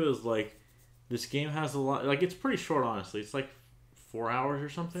cool, too, is, like, this game has a lot, like, it's pretty short, honestly. It's, like, 4 hours or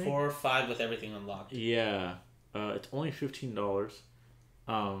something. 4 or 5 with everything unlocked. Yeah. It's only $15.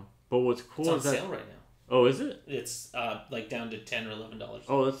 But what's cool is that... It's on sale right now. Oh, is it? It's like down to $10 or $11.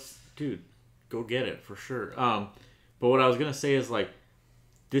 Oh, that's dude, go get it for sure. But what I was gonna say is like,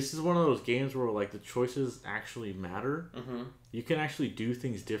 this is one of those games where like the choices actually matter. You can actually do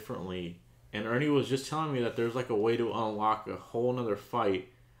things differently. And Ernie was just telling me that there's like a way to unlock a whole nother fight.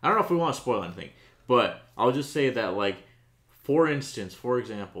 I don't know if we want to spoil anything, but I'll just say that like, for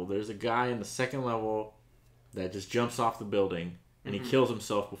example, there's a guy in the second level that just jumps off the building. And he kills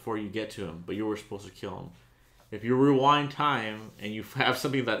himself before you get to him, but you were supposed to kill him. If you rewind time and you have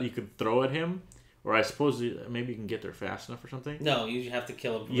something that you could throw at him, or I suppose maybe you can get there fast enough or something. No, you have to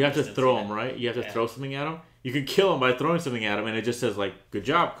kill him. You have to throw him, right? You have to throw something at him. You can kill him by throwing something at him, and it just says like "Good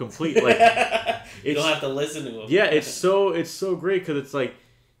job, complete." Like you don't have to listen to him. Yeah, it's so great because it's like,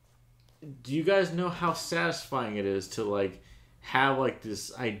 do you guys know how satisfying it is to like have like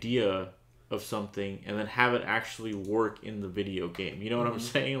this idea of something and then have it actually work in the video game? You know what I'm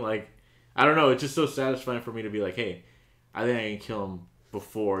saying? Like, I don't know. It's just so satisfying for me to be like, hey, I think I can kill him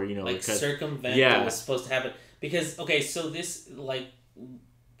before, you know. Like because, circumvent what was supposed to happen. Because, okay, so this, like,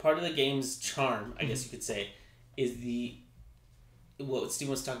 part of the game's charm, I guess you could say, is what Steve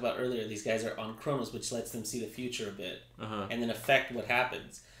was talking about earlier. These guys are on Chronos, which lets them see the future a bit and then affect what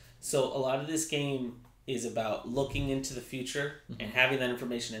happens. So a lot of this game is about looking into the future and having that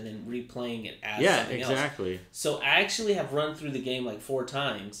information and then replaying it as something else. So I actually have run through the game like 4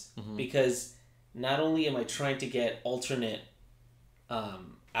 times because not only am I trying to get alternate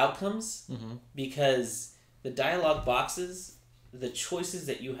outcomes, because the dialogue boxes, the choices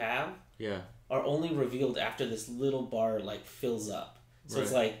that you have are only revealed after this little bar like fills up. So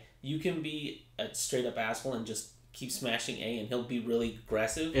it's like you can be a straight up asshole and just keep smashing A and he'll be really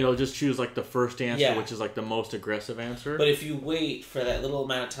aggressive. It'll just choose like the first answer, which is like the most aggressive answer. But if you wait for that little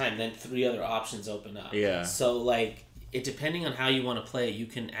amount of time, then 3 other options open up. Yeah. So like it depending on how you want to play, you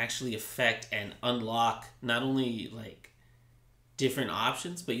can actually affect and unlock not only like different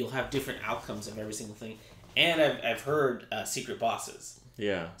options, but you'll have different outcomes of every single thing. And I've heard secret bosses.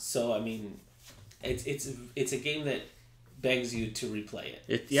 Yeah. So I mean, it's a game that begs you to replay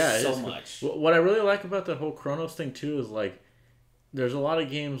it. So much. What I really like about the whole Chronos thing too is like, there's a lot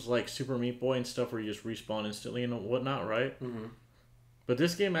of games like Super Meat Boy and stuff where you just respawn instantly and whatnot, right? But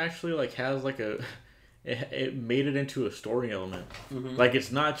this game actually like has like it made it into a story element. Like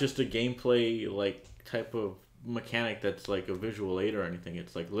it's not just a gameplay like type of mechanic that's like a visual aid or anything.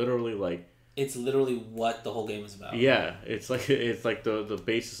 It's like literally like. It's literally what the whole game is about. Yeah, it's like the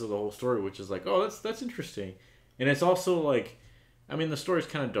basis of the whole story, which is like, oh, that's interesting. And it's also like, I mean, the story's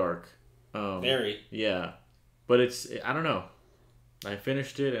kind of dark. Very. Yeah. But I don't know. I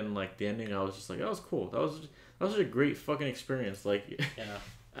finished it and like the ending, I was just like, that was cool. That was a great fucking experience. Like,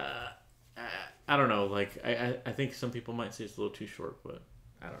 I don't know. Like, I think some people might say it's a little too short, but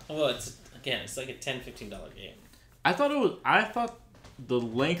I don't know. Well, it's like a $10-15 game. I thought the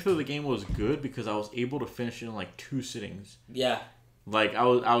length of the game was good because I was able to finish it in like 2 sittings. Yeah. Like I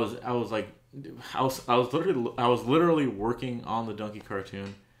was literally working on the Donkey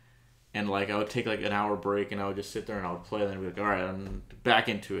cartoon, and like I would take like an hour break and I would just sit there and I would play and then I'd be like, all right, I'm back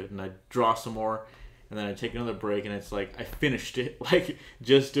into it, and I'd draw some more. And then I take another break, and it's like I finished it, like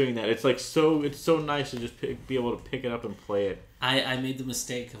just doing that. It's like it's so nice to just be able to pick it up and play it. I made the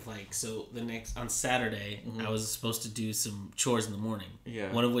mistake of like, so on Saturday, I was supposed to do some chores in the morning. Yeah.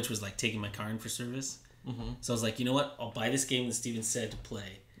 One of which was like taking my car in for service. So I was like, you know what? I'll buy this game that Steven said to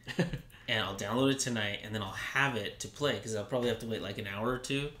play, and I'll download it tonight, and then I'll have it to play because I'll probably have to wait like an hour or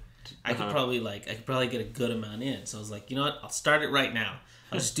two. I could probably get a good amount in. So I was like, you know what? I'll start it right now.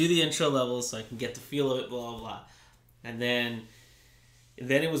 I'll just do the intro levels so I can get the feel of it, blah, blah, blah. And then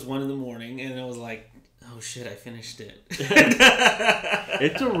it was 1 a.m, and I was like, oh shit, I finished it.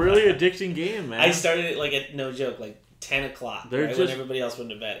 It's a really addicting game, man. I started it like at, no joke, like 10 o'clock, right when everybody else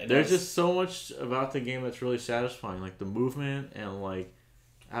went to bed. And there's just so much about the game that's really satisfying. Like the movement and like,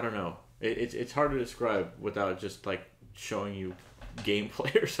 I don't know. It's hard to describe without just like showing you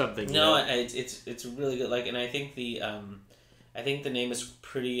gameplay or something. No, it's really good. Like, and I think the name is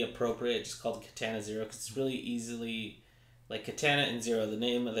pretty appropriate. It's just called Katana Zero because it's really easily like Katana and Zero. The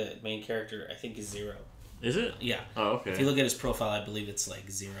name of the main character I think is Zero. Is it? Yeah. Oh, okay. If you look at his profile, I believe it's like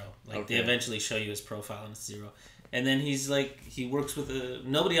Zero. Like they eventually show you his profile and it's Zero. And then he's like works with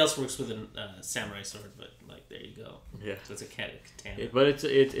nobody else works with a samurai sword, but like there you go. Yeah. So it's a katana. But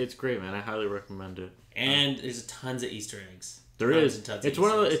it's great, man. I highly recommend it. And there's tons of Easter eggs. There is. It's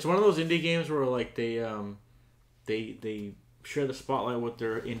one of those indie games where like they share the spotlight with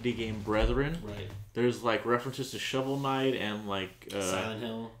their indie game brethren. Right. There's like references to Shovel Knight and like Silent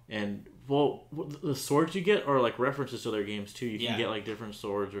Hill. And well, the swords you get are like references to their games too. You can get like different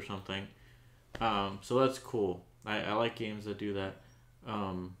swords or something. So that's cool. I like games that do that.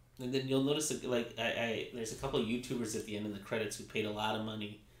 And then you'll notice that, like there's a couple of YouTubers at the end of the credits who paid a lot of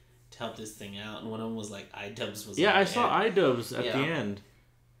money to help this thing out, and one of them was like iDubbbz was. Yeah, I saw iDubbbz at the end,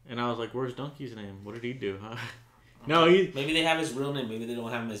 and I was like, "Where's Donkey's name? What did he do?" Huh? No, maybe they have his real name. Maybe they don't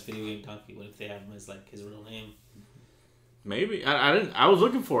have him as Video Game Donkey. What if they have him as like his real name? Maybe I didn't. I was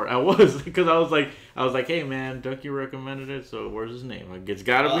looking for it. I was because I was like, hey man, Donkey recommended it. So where's his name? Like, it's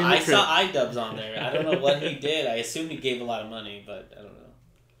got to be. In the I saw iDubbbz on there. I don't know what he did. I assume he gave a lot of money, but I don't know.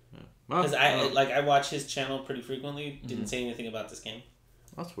 Because I watch his channel pretty frequently. Didn't say anything about this game.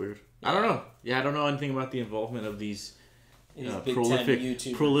 That's weird. Yeah. I don't know. Yeah, I don't know anything about the involvement of these prolific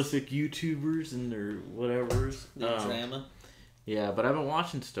YouTubers and their whatevers. Their drama. Yeah, but I've been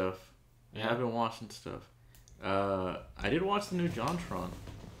watching stuff. I did watch the new JonTron.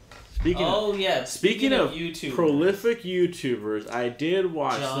 Speaking of YouTubers. Prolific YouTubers, I did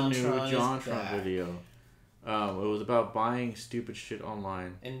watch the new JonTron video. It was about buying stupid shit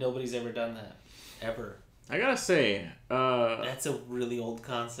online. And nobody's ever done that. Ever. I gotta say, that's a really old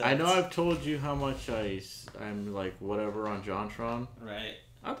concept. I know I've told you how much I'm like whatever on JonTron. Right.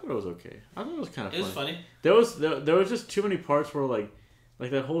 I thought it was okay. I thought it was kind of funny. It was funny. There was just too many parts where like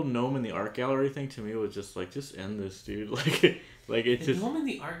that whole gnome in the art gallery thing to me was just like, just end this, dude. Like it's the gnome in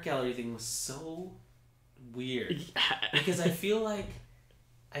the art gallery thing was so weird because I feel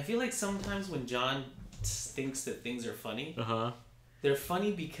like sometimes when John thinks that things are funny, they're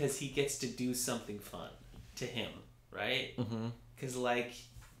funny because he gets to do something fun to him, right? Because like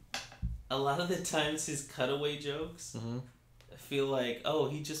a lot of the times his cutaway jokes, I feel like, oh,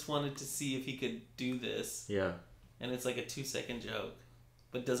 he just wanted to see if he could do this. Yeah. And it's like a 2-second joke,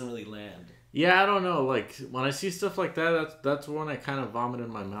 but doesn't really land. Yeah, I don't know. Like when I see stuff like that, that's when I kind of vomit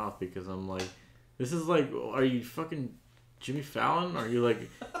in my mouth because I'm like, this is like, are you fucking Jimmy Fallon? Are you like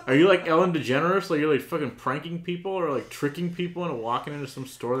Ellen DeGeneres? Like you're like fucking pranking people or like tricking people into walking into some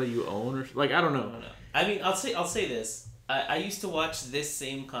store that you own or like I don't know. I mean, I'll say this. I used to watch this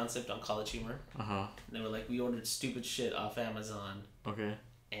same concept on College Humor. And they were like, we ordered stupid shit off Amazon. Okay.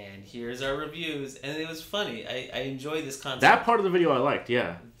 And here's our reviews, and it was funny. I enjoy this concept. That part of the video I liked,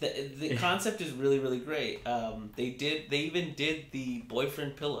 yeah. The concept is really, really great. They even did the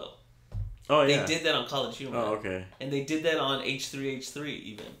boyfriend pillow. Oh yeah. They did that on College Humor. Oh okay. And they did that on H3H3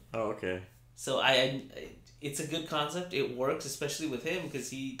 even. Oh okay. So it's a good concept. It works, especially with him because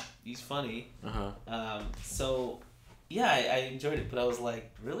he's funny. So yeah, I enjoyed it, but I was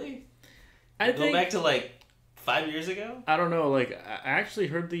like, really? Go back to like 5 years ago? I don't know. Like, I actually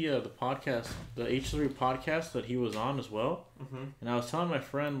heard the podcast, the H3 podcast that he was on as well. And I was telling my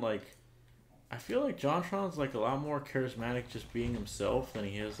friend, like, I feel like JonTron's like a lot more charismatic just being himself than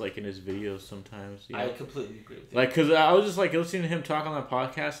he is like in his videos sometimes. You know? I completely agree with you. Like, cause I was just like listening to him talk on that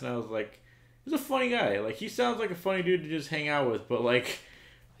podcast, and I was like, he's a funny guy. Like, he sounds like a funny dude to just hang out with, but, like...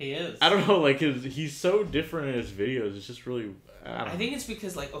 He is. I don't know, like, he's so different in his videos. It's just really... I think it's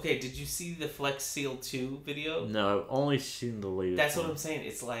because, like, okay, did you see the Flex Seal 2 video? No, I've only seen the latest That's one. what I'm saying.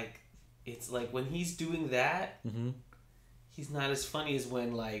 It's like when he's doing that, he's not as funny as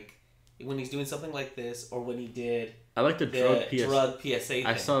when he's doing something like this, or when he did... I like the drug PSA thing.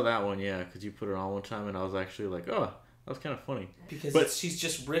 I saw that one, yeah, because you put it on one time, and I was actually like, oh, that was kind of funny. Because she's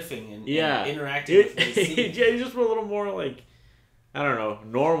just riffing and interacting with what he's seeing. Yeah, he's just a little more, like, I don't know,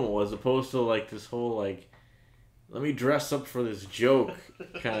 normal, as opposed to, like, this whole, like, let me dress up for this joke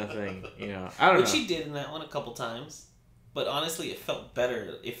kind of thing, you know. I don't know. Which he did in that one a couple times. But honestly, it felt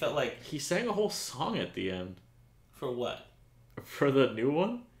better. It felt like... He sang a whole song at the end. For what? For the new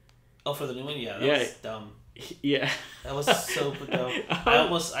one? Oh, for the new one? Yeah, that was dumb. Yeah. That was so dumb. I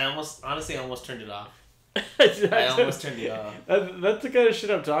almost turned it off. I almost turned it off. That's the kind of shit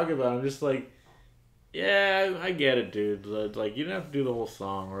I'm talking about. I'm just like, yeah, I get it, dude. Like, you don't have to do the whole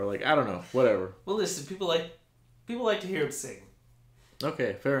song, or like, I don't know, whatever. Well, listen, people like to hear him sing.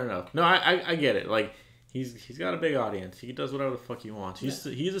 Okay, fair enough. No, I get it. Like, he's got a big audience. He does whatever the fuck he wants. He's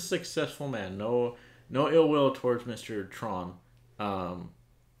a successful man. No ill will towards Mr. Tron.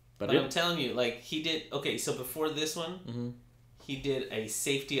 But I'm telling you, like, he did... Okay, so before this one, he did a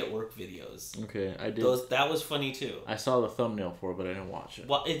safety at work videos. Okay, I did. That was funny, too. I saw the thumbnail for it, but I didn't watch it.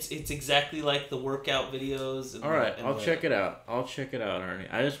 Well, it's exactly like the workout videos. All right, I'll check it out. Ernie.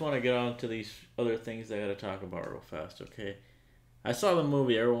 I just want to get on to these other things I got to talk about real fast, okay? I saw the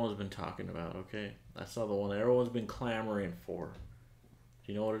movie everyone's been talking about, okay? I saw the one everyone's been clamoring for.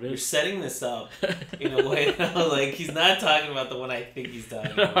 Do you know what it is? You're setting this up in a way that I'm like, he's not talking about the one I think he's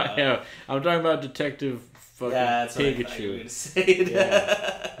talking about. Yeah, I'm talking about Detective fucking Pikachu.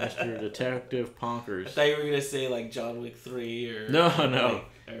 Mr. Detective Ponkers. I thought you were going to say like John Wick 3 or... No.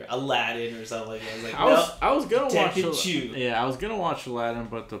 Or Aladdin or something like that. I was like, I was going to watch... Pikachu. Yeah, I was going to watch Aladdin,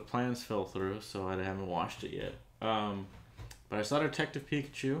 but the plans fell through, so I haven't watched it yet. But I saw Detective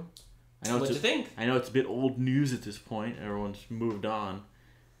Pikachu. What'd you think? I know it's a bit old news at this point. Everyone's moved on.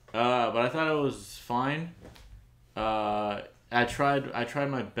 But I thought it was fine. I tried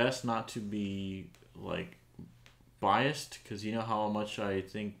my best not to be, like, biased, because you know how much I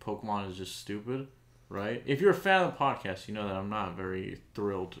think Pokemon is just stupid, right? If you're a fan of the podcast, you know that I'm not very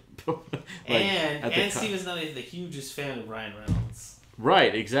thrilled. And Steven's not the hugest fan of Ryan Reynolds.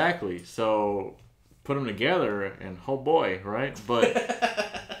 Right, exactly. So... put them together and oh boy, right? But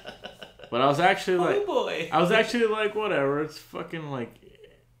I was actually like, whatever. It's fucking like,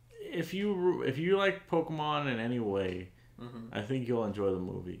 if you like Pokemon in any way, I think you'll enjoy the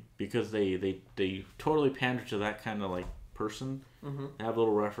movie, because they totally pander to that kind of like person. They have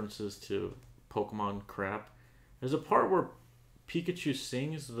little references to Pokemon crap. There's a part where Pikachu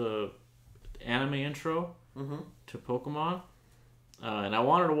sings the anime intro to Pokemon. And I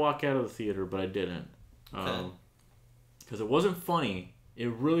wanted to walk out of the theater, but I didn't. Because it wasn't funny. It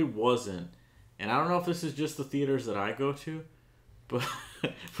really wasn't. And I don't know if this is just the theaters that I go to, but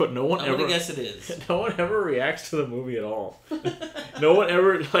no one I'm gonna guess it is. No one ever reacts to the movie at all. No one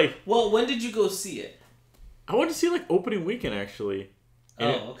ever, like... Well, when did you go see it? I went to see, like, opening weekend, actually.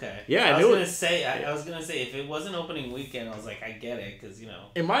 Okay. Yeah, I was gonna say, if it wasn't opening weekend, I was like, I get it, because, you know...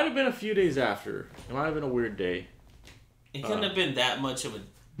 It might have been a few days after. It might have been a weird day. It couldn't have been that much of a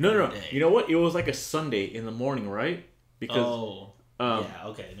No. day. You know what? It was like a Sunday in the morning, right? Because yeah,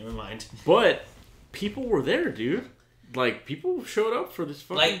 okay, never mind. But people were there, dude. Like, people showed up for this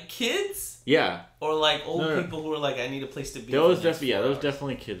fucking... Like kids? Yeah. Or like old people who were like, I need a place to be. There was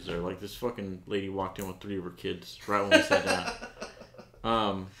definitely kids there. Like, this fucking lady walked in with 3 of her kids right when we sat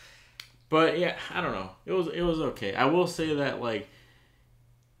down. But yeah, I don't know. It was okay. I will say that, like,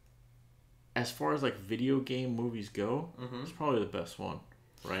 as far as like video game movies go, it's probably the best one,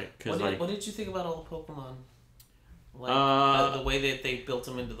 right? What did you think about all the Pokemon? Like the way that they built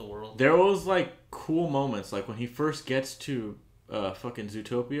them into the world. There was like cool moments, like when he first gets to fucking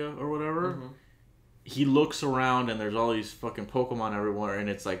Zootopia or whatever. He looks around and there's all these fucking Pokemon everywhere, and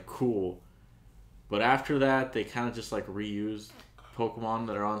it's like cool. But after that, they kind of just like reuse Pokemon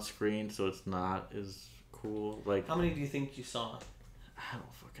that are on screen, so it's not as cool. Like, how many do you think you saw? I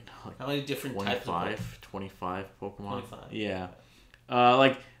don't fucking know. Like, how many different 25 Pokemon. 25. Yeah.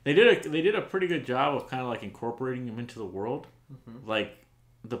 Like they did a pretty good job of kind of like incorporating them into the world. Like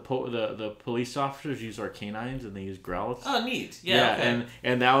the police officers use Arcanines and they use Growlithe. Oh, neat. Yeah. Okay.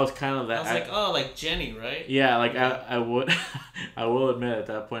 And that was kind of that. I was like, like Jenny, right? Yeah. Like I would, I will admit at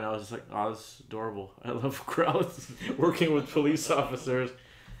that point I was just like, oh, this is adorable. I love Growlithe working with police officers,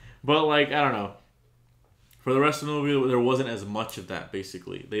 but like I don't know. For the rest of the movie, there wasn't as much of that.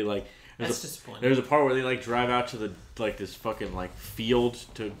 Basically, That's disappointing. There's a part where they like drive out to the like this fucking like field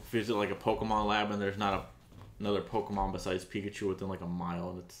to visit like a Pokemon lab, and there's not another Pokemon besides Pikachu within like a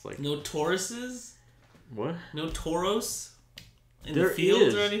mile, and it's like no Tauruses. What? No Tauros in There the field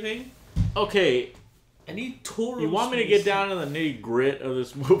is. or anything. Okay. I need Tauros. You want me to get down to the nitty grit of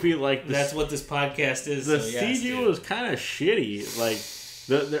this movie? Like that's what this podcast is. The so CG was kind of shitty. Like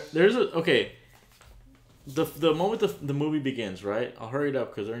there's a okay. The moment the movie begins, right? I'll hurry it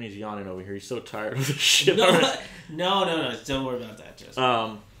up because Ernie's yawning over here. He's so tired of this shit. No. Don't worry about that,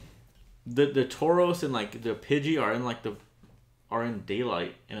 Justin. The Tauros and like the Pidgey are in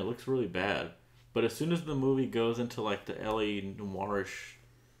daylight, and it looks really bad. But as soon as the movie goes into like the LA noirish,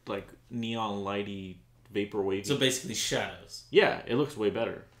 like neon lighty vapor wavy. So basically shadows. Yeah, it looks way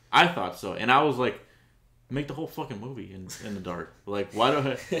better. I thought so, and I was like, make the whole fucking movie in the dark. Like, why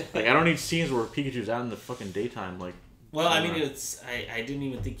don't I don't need scenes where Pikachu's out in the fucking daytime. Like, well, I mean, I didn't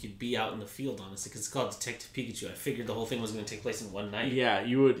even think you'd be out in the field, honestly, because it's called Detective Pikachu. I figured the whole thing was going to take place in one night. Yeah,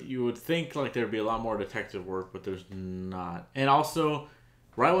 you would think like there'd be a lot more detective work, but there's not. And also,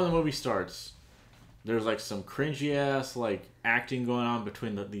 right when the movie starts, there's like some cringy ass like acting going on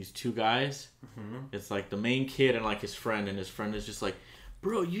between these two guys. Mm-hmm. It's like the main kid and like his friend, and his friend is just like,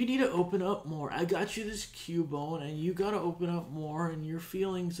 bro, you need to open up more. I got you this Cubone, and you gotta open up more, and your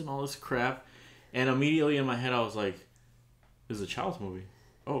feelings and all this crap. And immediately in my head, I was like, this is a child's movie.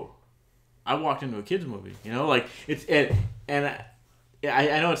 Oh, I walked into a kid's movie. You know, like it's and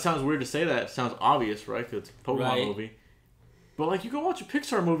I know it sounds weird to say that. It sounds obvious, right? Because it's a Pokemon movie. But like, you go watch a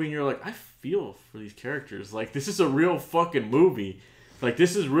Pixar movie, and you're like, I feel for these characters. Like, this is a real fucking movie. Like,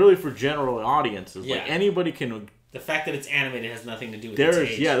 this is really for general audiences. Yeah. Like, anybody can. The fact that it's animated has nothing to do with its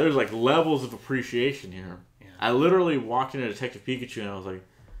age. Yeah, there's like levels of appreciation here. Yeah. I literally walked into Detective Pikachu and I was like,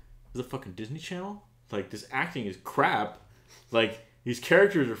 "Is it a fucking Disney Channel? Like, this acting is crap. Like, these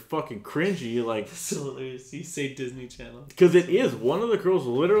characters are fucking cringy. Like, so hilarious. You say Disney Channel because it is. One of the girls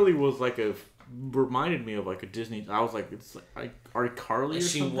literally was like reminded me of like a Disney. I was like, it's like iCarly. Like,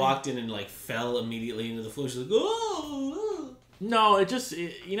 she something? Walked in and like fell immediately into the floor. She's like, oh. No,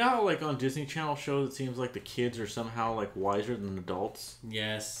 you know how like on Disney Channel shows it seems like the kids are somehow like wiser than adults?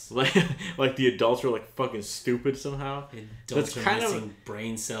 Yes. Like the adults are like fucking stupid somehow. The adults are missing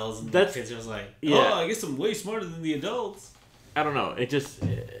brain cells and the kids are just like, I guess I'm way smarter than the adults. I don't know. It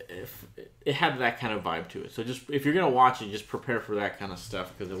had that kind of vibe to it. So just if you're going to watch it, just prepare for that kind of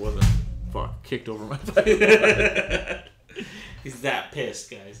stuff because it wasn't kicked over my butt. He's that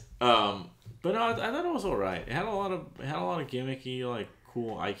pissed, guys. But no, I thought it was alright. It had a lot of gimmicky, like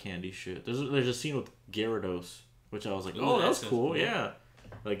cool eye candy shit. There's a scene with Gyarados, which I was like, that was cool. Yeah,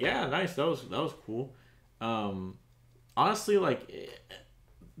 like nice. That was cool. Honestly, like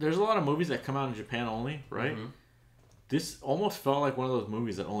there's a lot of movies that come out in Japan only, right? Mm-hmm. This almost felt like one of those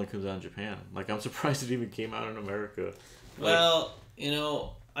movies that only comes out in Japan. Like I'm surprised it even came out in America. Well,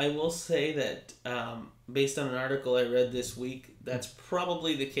 I will say that based on an article I read this week, that's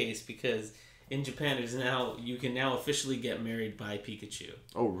probably the case because in Japan, you can now officially get married by Pikachu.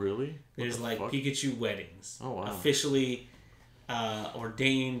 Oh, really? There's like Pikachu weddings. Oh, wow. Officially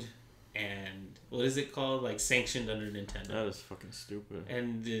ordained and what is it called? Like sanctioned under Nintendo. That is fucking stupid.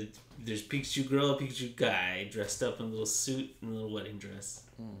 And there's Pikachu girl, Pikachu guy dressed up in a little suit and a little wedding dress.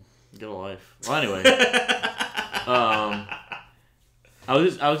 Get a life. Well, anyway. I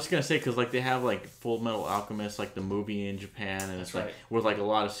was just gonna say because like they have like Full Metal Alchemist like the movie in Japan and it's like with like a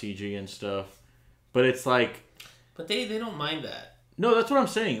lot of CG and stuff, but it's like. But they don't mind that. No, that's what I'm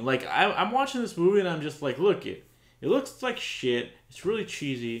saying. Like I'm watching this movie and I'm just like, look, it looks like shit. It's really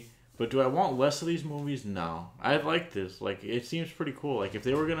cheesy. But do I want less of these movies? No, I like this. Like it seems pretty cool. Like if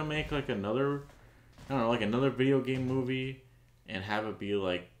they were gonna make like another video game movie and have it be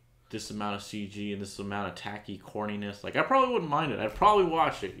like. This amount of CG and this amount of tacky corniness. Like, I probably wouldn't mind it. I'd probably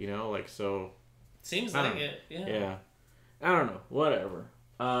watch it, like, so... Seems like it, yeah. Yeah. I don't know. Whatever.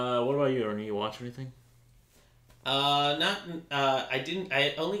 What about you, Ernie? You watch anything? I didn't...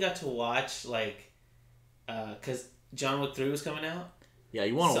 I only got to watch, like... Because John Wick 3 was coming out. Yeah,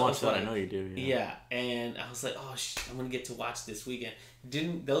 you want to watch that. I know you do. Yeah, and I was like, I'm going to get to watch this weekend.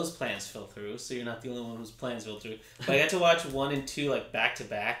 Those plans fell through, so you're not the only one whose plans fell through. But I got to watch 1 and 2 like back to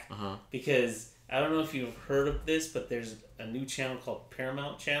back because I don't know if you've heard of this, but there's a new channel called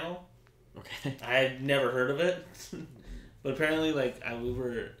Paramount Channel. Okay. I had never heard of it, but apparently, like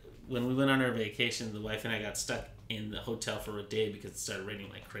when we went on our vacation, the wife and I got stuck in the hotel for a day because it started raining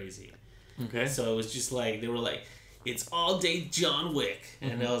like crazy. Okay. So it was just like they were like, it's all day John Wick,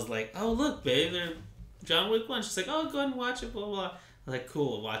 and I was like, oh look, babe, they're John Wick 1. She's like, oh, go ahead and watch it, blah blah. I was like,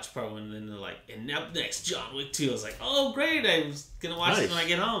 cool, we'll watch part 1, and then they're like, and up next, John Wick 2. I was like, oh, great, I was going to watch it when I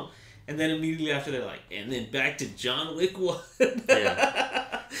get home. And then immediately after they're like, and then back to John Wick 1.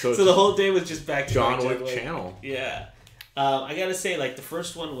 Yeah. So the whole day was just back to John Wick channel. Yeah. I gotta say, like, the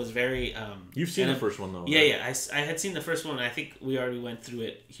first one was very... You've seen the first one, though. Yeah, right? Yeah. I had seen the first one. I think we already went through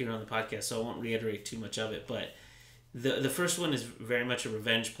it here on the podcast, so I won't reiterate too much of it. But the first one is very much a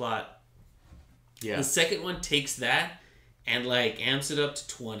revenge plot. Yeah. The second one takes that and, like, amps it up to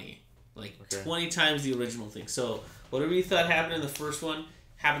 20. Like, 20 times the original thing. So, whatever you thought happened in the first one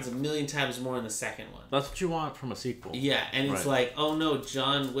happens a million times more in the second one. That's what you want from a sequel. Yeah, and it's like, oh no,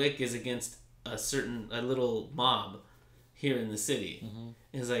 John Wick is against a little mob here in the city. Mm-hmm.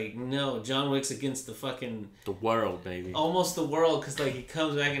 It's like, no, John Wick's against the world, baby. Almost the world, because like he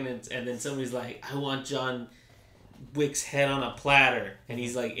comes back and then somebody's like, I want John Wick's head on a platter, and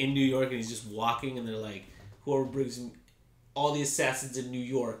he's like in New York and he's just walking, and they're like, whoever brings him, all the assassins in New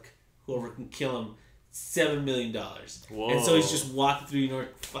York, whoever can kill him, $7 million. Whoa. And so he's just walking through New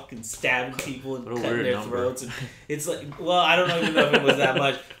York, fucking stabbing people and cutting their throats. And it's like, well, I don't even know if it was that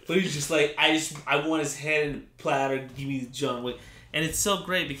much, but he's just like, I want his head in a platter. Give me John Wick. And it's so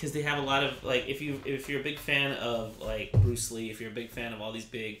great because they have a lot of, like, if you're a big fan of like Bruce Lee, if you're a big fan of all these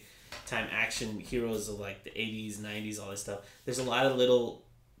big time action heroes of like the 80s, 90s, all this stuff, there's a lot of little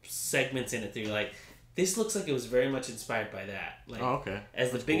segments in it that you're like, this looks like it was very much inspired by that. Like,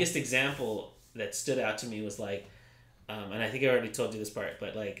 as the biggest example that stood out to me was like, and I think I already told you this part,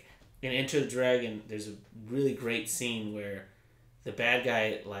 but like in Enter the Dragon, there's a really great scene where the bad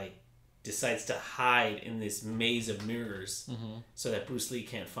guy like decides to hide in this maze of mirrors so that Bruce Lee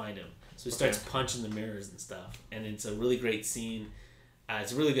can't find him. So he starts punching the mirrors and stuff, and it's a really great scene.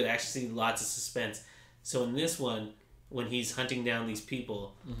 It's a really good action scene, lots of suspense. So in this one, when he's hunting down these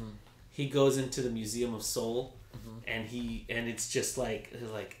people, he goes into the Museum of Soul. And it's just like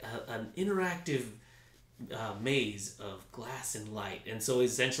an interactive maze of glass and light, and so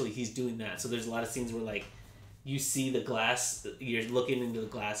essentially he's doing that. So there's a lot of scenes where like you see the glass, you're looking into the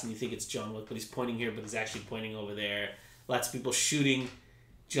glass and you think it's John Wick, but he's pointing here, but he's actually pointing over there. Lots of people shooting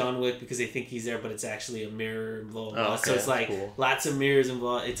John Wick because they think he's there, but it's actually a mirror involved. So it's like lots of mirrors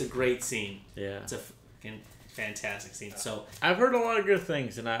involved. It's a great scene. Yeah, it's a fucking fantastic scene. So I've heard a lot of good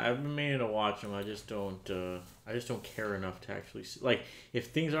things, and I've been meaning to watch them. I just don't care enough to actually see. Like,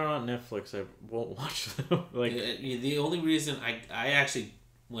 if things aren't on Netflix, I won't watch them. Like, the only reason I actually,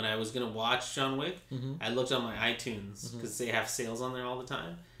 when I was gonna watch John Wick, I looked on my iTunes because they have sales on there all the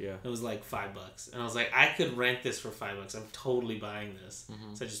time. Yeah, it was like $5, and I was like, I could rent this for $5. I'm totally buying this,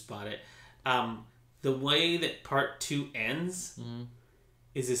 so I just bought it. The way that part 2 ends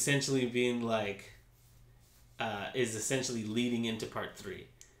is essentially being like. Is essentially leading into part 3.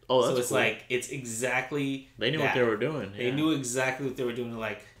 Oh, that's so it's cool. Like it's exactly they knew what they were doing. They knew exactly what they were doing.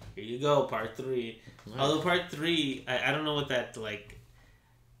 Like, here you go, part 3. Nice. Although part 3, I don't know what that like.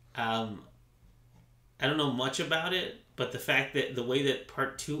 I don't know much about it, but the fact that the way that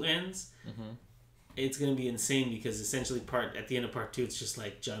part 2 ends, it's gonna be insane because essentially at the end of part 2, it's just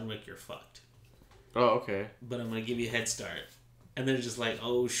like, John Wick, you're fucked. Oh, okay. But I'm gonna give you a head start. And they're just like,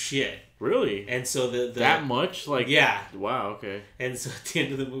 oh shit. Really? And so the that much? Like, yeah. Wow, okay. And so at the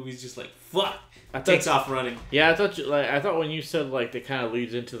end of the movie, he's just like, fuck. Takes off running. Yeah, I thought when you said like it kind of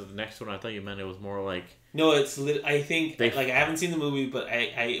leads into the next one, I thought you meant it was more like. No, I think like I haven't seen the movie, but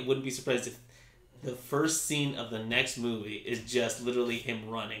I wouldn't be surprised if the first scene of the next movie is just literally him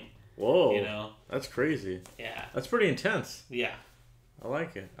running. Whoa. You know? That's crazy. Yeah. That's pretty intense. Yeah. I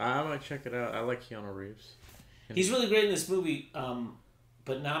like it. I might check it out. I like Keanu Reeves. He's really great in this movie,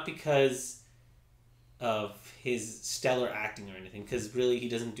 but not because of his stellar acting or anything, because really he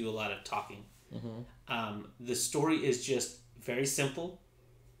doesn't do a lot of talking. The story is just very simple,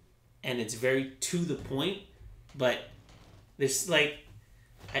 and it's very to the point, but there's like,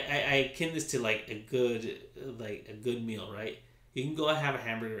 I akin this to like a good meal, right? You can go and have a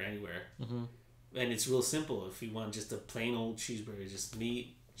hamburger anywhere, and it's real simple. If you want just a plain old cheeseburger, just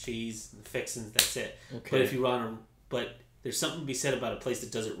meat, cheese, and fixings, that's it. Okay. But if you want but there's something to be said about a place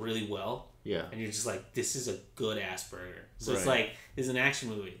that does it really well. Yeah. And you're just like, this is a good ass burger. So it's like, it's an action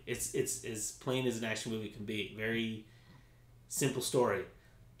movie. It's as plain as an action movie can be. Very simple story,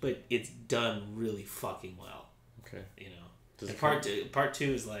 but it's done really fucking well. Okay. You know. And part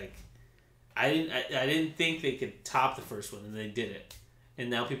two is like, I didn't think they could top the first one, and they did it. And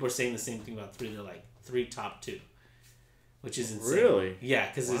now people are saying the same thing about 3. They're like, 3 top 2. Which is insane. Really? Yeah,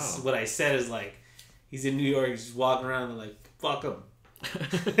 because what I said is like, he's in New York, he's just walking around and like, fuck him.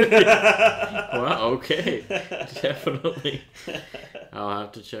 Wow, okay. Definitely. I'll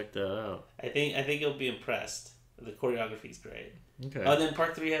have to check that out. I think you'll be impressed. The choreography is great. Okay. Oh, then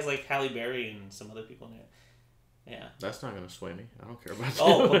part 3 has like Halle Berry and some other people in it. Yeah. That's not gonna sway me. I don't care about.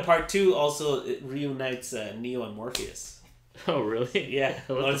 Oh, but part 2 also it reunites Neo and Morpheus. Oh really? Yeah.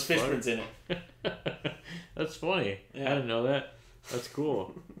 Lawrence Fishburne's in it. That's funny. Yeah. I didn't know that. That's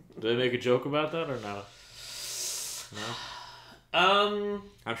cool. Did they make a joke about that or no? No.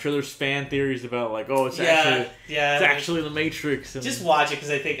 I'm sure there's fan theories about like, oh, it's actually the Matrix. And... Just watch it because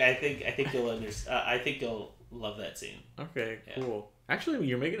I think you'll understand. I think you'll love that scene. Okay, cool. Actually,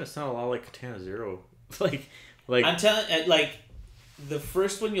 you're making it sound a lot like Katana Zero. like I'm telling, like the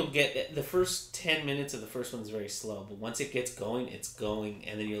first one, you'll get the first 10 minutes of the first one's very slow, but once it gets going, it's going,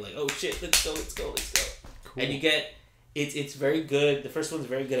 and then you're like, oh shit, let's go. Cool. And you get it's very good. The first one's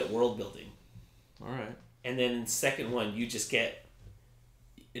very good at world building. All right. And then in the second one, you just get,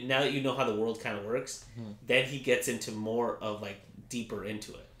 now that you know how the world kind of works, then he gets into more of like deeper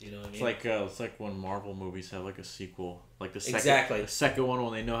into it. You know what I mean? It's like when Marvel movies have like a sequel, like the second one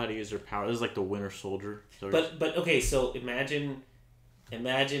when they know how to use their power. This is like the Winter Soldier. So but okay, so imagine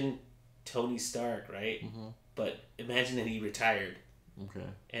Tony Stark, right? Mm-hmm. But imagine that he retired. Okay.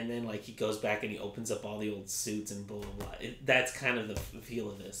 And then like he goes back and he opens up all the old suits and blah blah blah. That's kind of the feel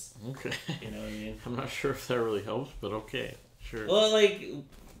of this. Okay. You know what I mean? I'm not sure if that really helps, but okay, sure. Well, like,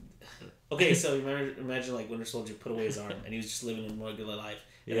 okay, so imagine like Winter Soldier put away his arm and he was just living a regular life,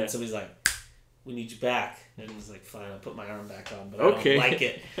 and then somebody's like, "We need you back," and he's like, "Fine, I'll put my arm back on, but I don't like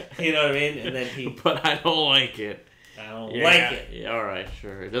it." You know what I mean? And then he, but I don't like it. I don't like it. Yeah, all right,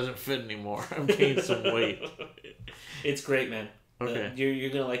 sure. It doesn't fit anymore. I'm gaining some weight. It's great, man. Okay.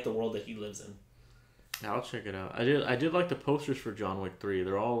 You're gonna like the world that he lives in. I'll check it out. I did like the posters for John Wick 3.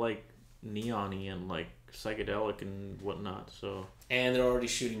 They're all like neon-y and like psychedelic and whatnot. So. And they're already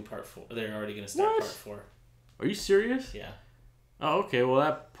shooting part 4. They're already gonna start part 4. Are you serious? Yeah. Oh, okay. Well,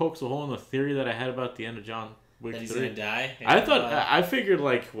 that pokes a hole in the theory that I had about the end of John Wick 3. That he's gonna die. I figured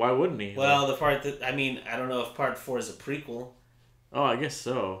like, why wouldn't he? Well, the part that I don't know if part 4 is a prequel. Oh, I guess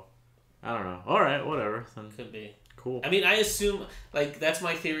so. I don't know. All right, whatever. Then. Could be. Cool. I mean, I assume, like, that's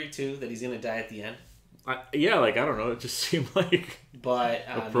my theory, too, that he's going to die at the end. Yeah, like, I don't know. It just seemed like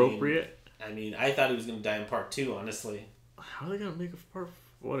appropriate. I thought he was going to die in part 2, honestly. How are they going to make a part...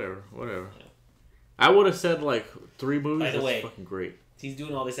 Whatever. Yeah. I would have said, like, 3 movies. By the way, fucking great. He's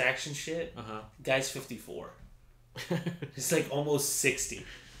doing all this action shit. Guy's 54. He's, like, almost 60.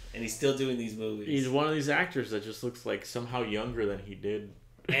 And he's still doing these movies. He's one of these actors that just looks, like, somehow younger than he did.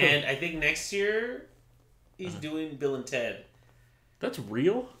 And I think next year... He's doing Bill and Ted. That's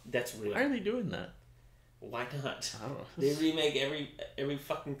real? That's real. Why are they doing that? Why not? I don't know. They remake every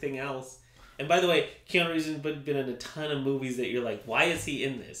fucking thing else. And by the way, Keanu Reeves has been in a ton of movies that you're like, why is he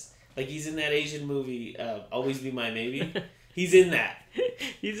in this? Like, he's in that Asian movie, Always Be My Maybe. He's in that.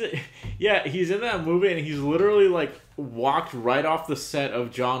 He's in that movie, and he's literally, like, walked right off the set of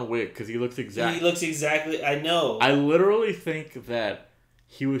John Wick, because he looks exactly... I know. I literally think that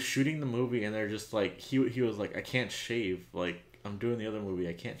he was shooting the movie, and they're just like, he was like, I can't shave. Like, I'm doing the other movie.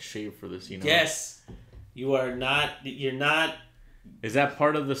 I can't shave for this, you know? Yes. You're not... Is that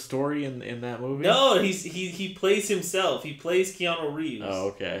part of the story in that movie? No, he plays himself. He plays Keanu Reeves.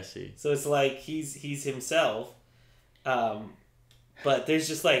 Oh, okay, I see. So it's like, he's himself. But there's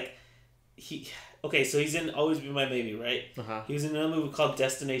just like... Okay, so he's in Always Be My Maybe, right? Uh-huh. He was in another movie called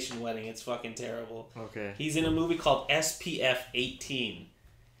Destination Wedding. It's fucking terrible. Okay. He's in a movie called SPF 18.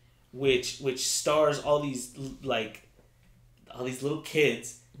 Which stars all these little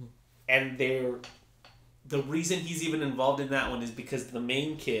kids, and the reason he's even involved in that one is because the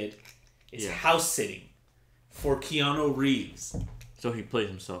main kid is house sitting for Keanu Reeves. So he plays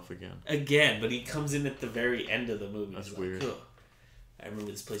himself again. But he comes in at the very end of the movie. That's he's weird. Like, I remember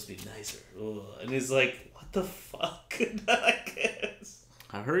this place being nicer. Ugh. And he's like, what the fuck? I guess.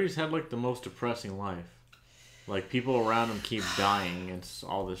 I heard he's had like the most depressing life. Like, people around him keep dying and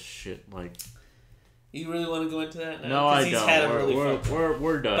all this shit, like... You really want to go into that? No, I he's don't. Had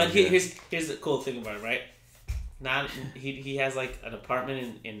We're done. But here's the cool thing about it, right? He has, like, an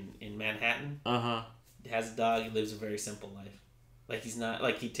apartment in Manhattan. Uh-huh. He has a dog. He lives a very simple life. Like, he's not...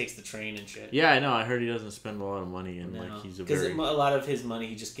 Like, he takes the train and shit. Yeah, I know. I heard he doesn't spend a lot of money, and, like, he's a very... Because a lot of his money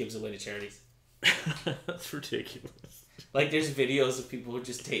he just gives away to charities. That's ridiculous. Like, there's videos of people who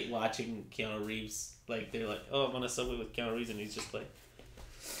just watching Keanu Reeves... Like, they're like, oh, I'm on a subway with Keanu Reeves, and he's just like...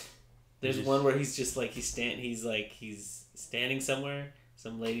 There's one where he's just like, he's standing somewhere.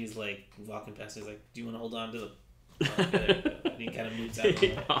 Some lady's like, walking past, he's like, do you want to hold on to the... and he kind of moves out.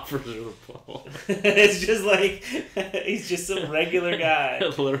 He offers her the ball. It's just like, he's just some regular guy.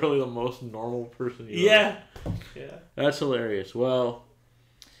 Literally the most normal person you know. Yeah. That's hilarious. Well,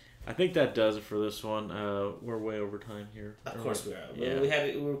 I think that does it for this one. We're way over time here. Of course we are.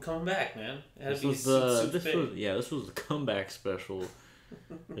 Yeah. We were coming back, man. This was the comeback special.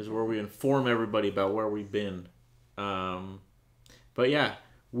 Is where we inform everybody about where we've been. But yeah,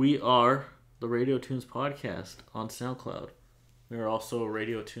 we are the Radio Toons podcast on SoundCloud. We are also a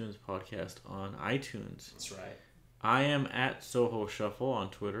Radio Toons podcast on iTunes. That's right. I am at Soho Shuffle on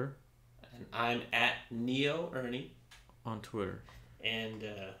Twitter. And I'm at Neo Ernie on Twitter. And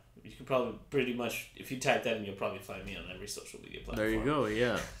you can probably pretty much, if you type that in, you'll probably find me on every social media platform. There you go,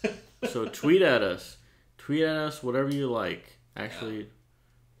 yeah. So tweet at us. Tweet at us whatever you like. Actually,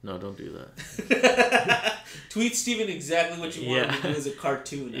 no, don't do that. Tweet Steven exactly what you want him to do as a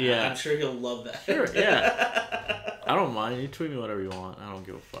cartoon. Yeah. I'm sure he'll love that. Sure, yeah. I don't mind. You tweet me whatever you want. I don't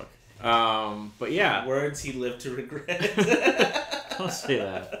give a fuck. But yeah. Words he lived to regret. Don't say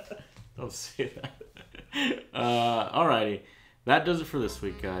that. Don't say that. Alrighty. That does it for this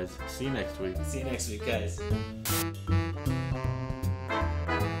week, guys. See you next week. See you next week, guys.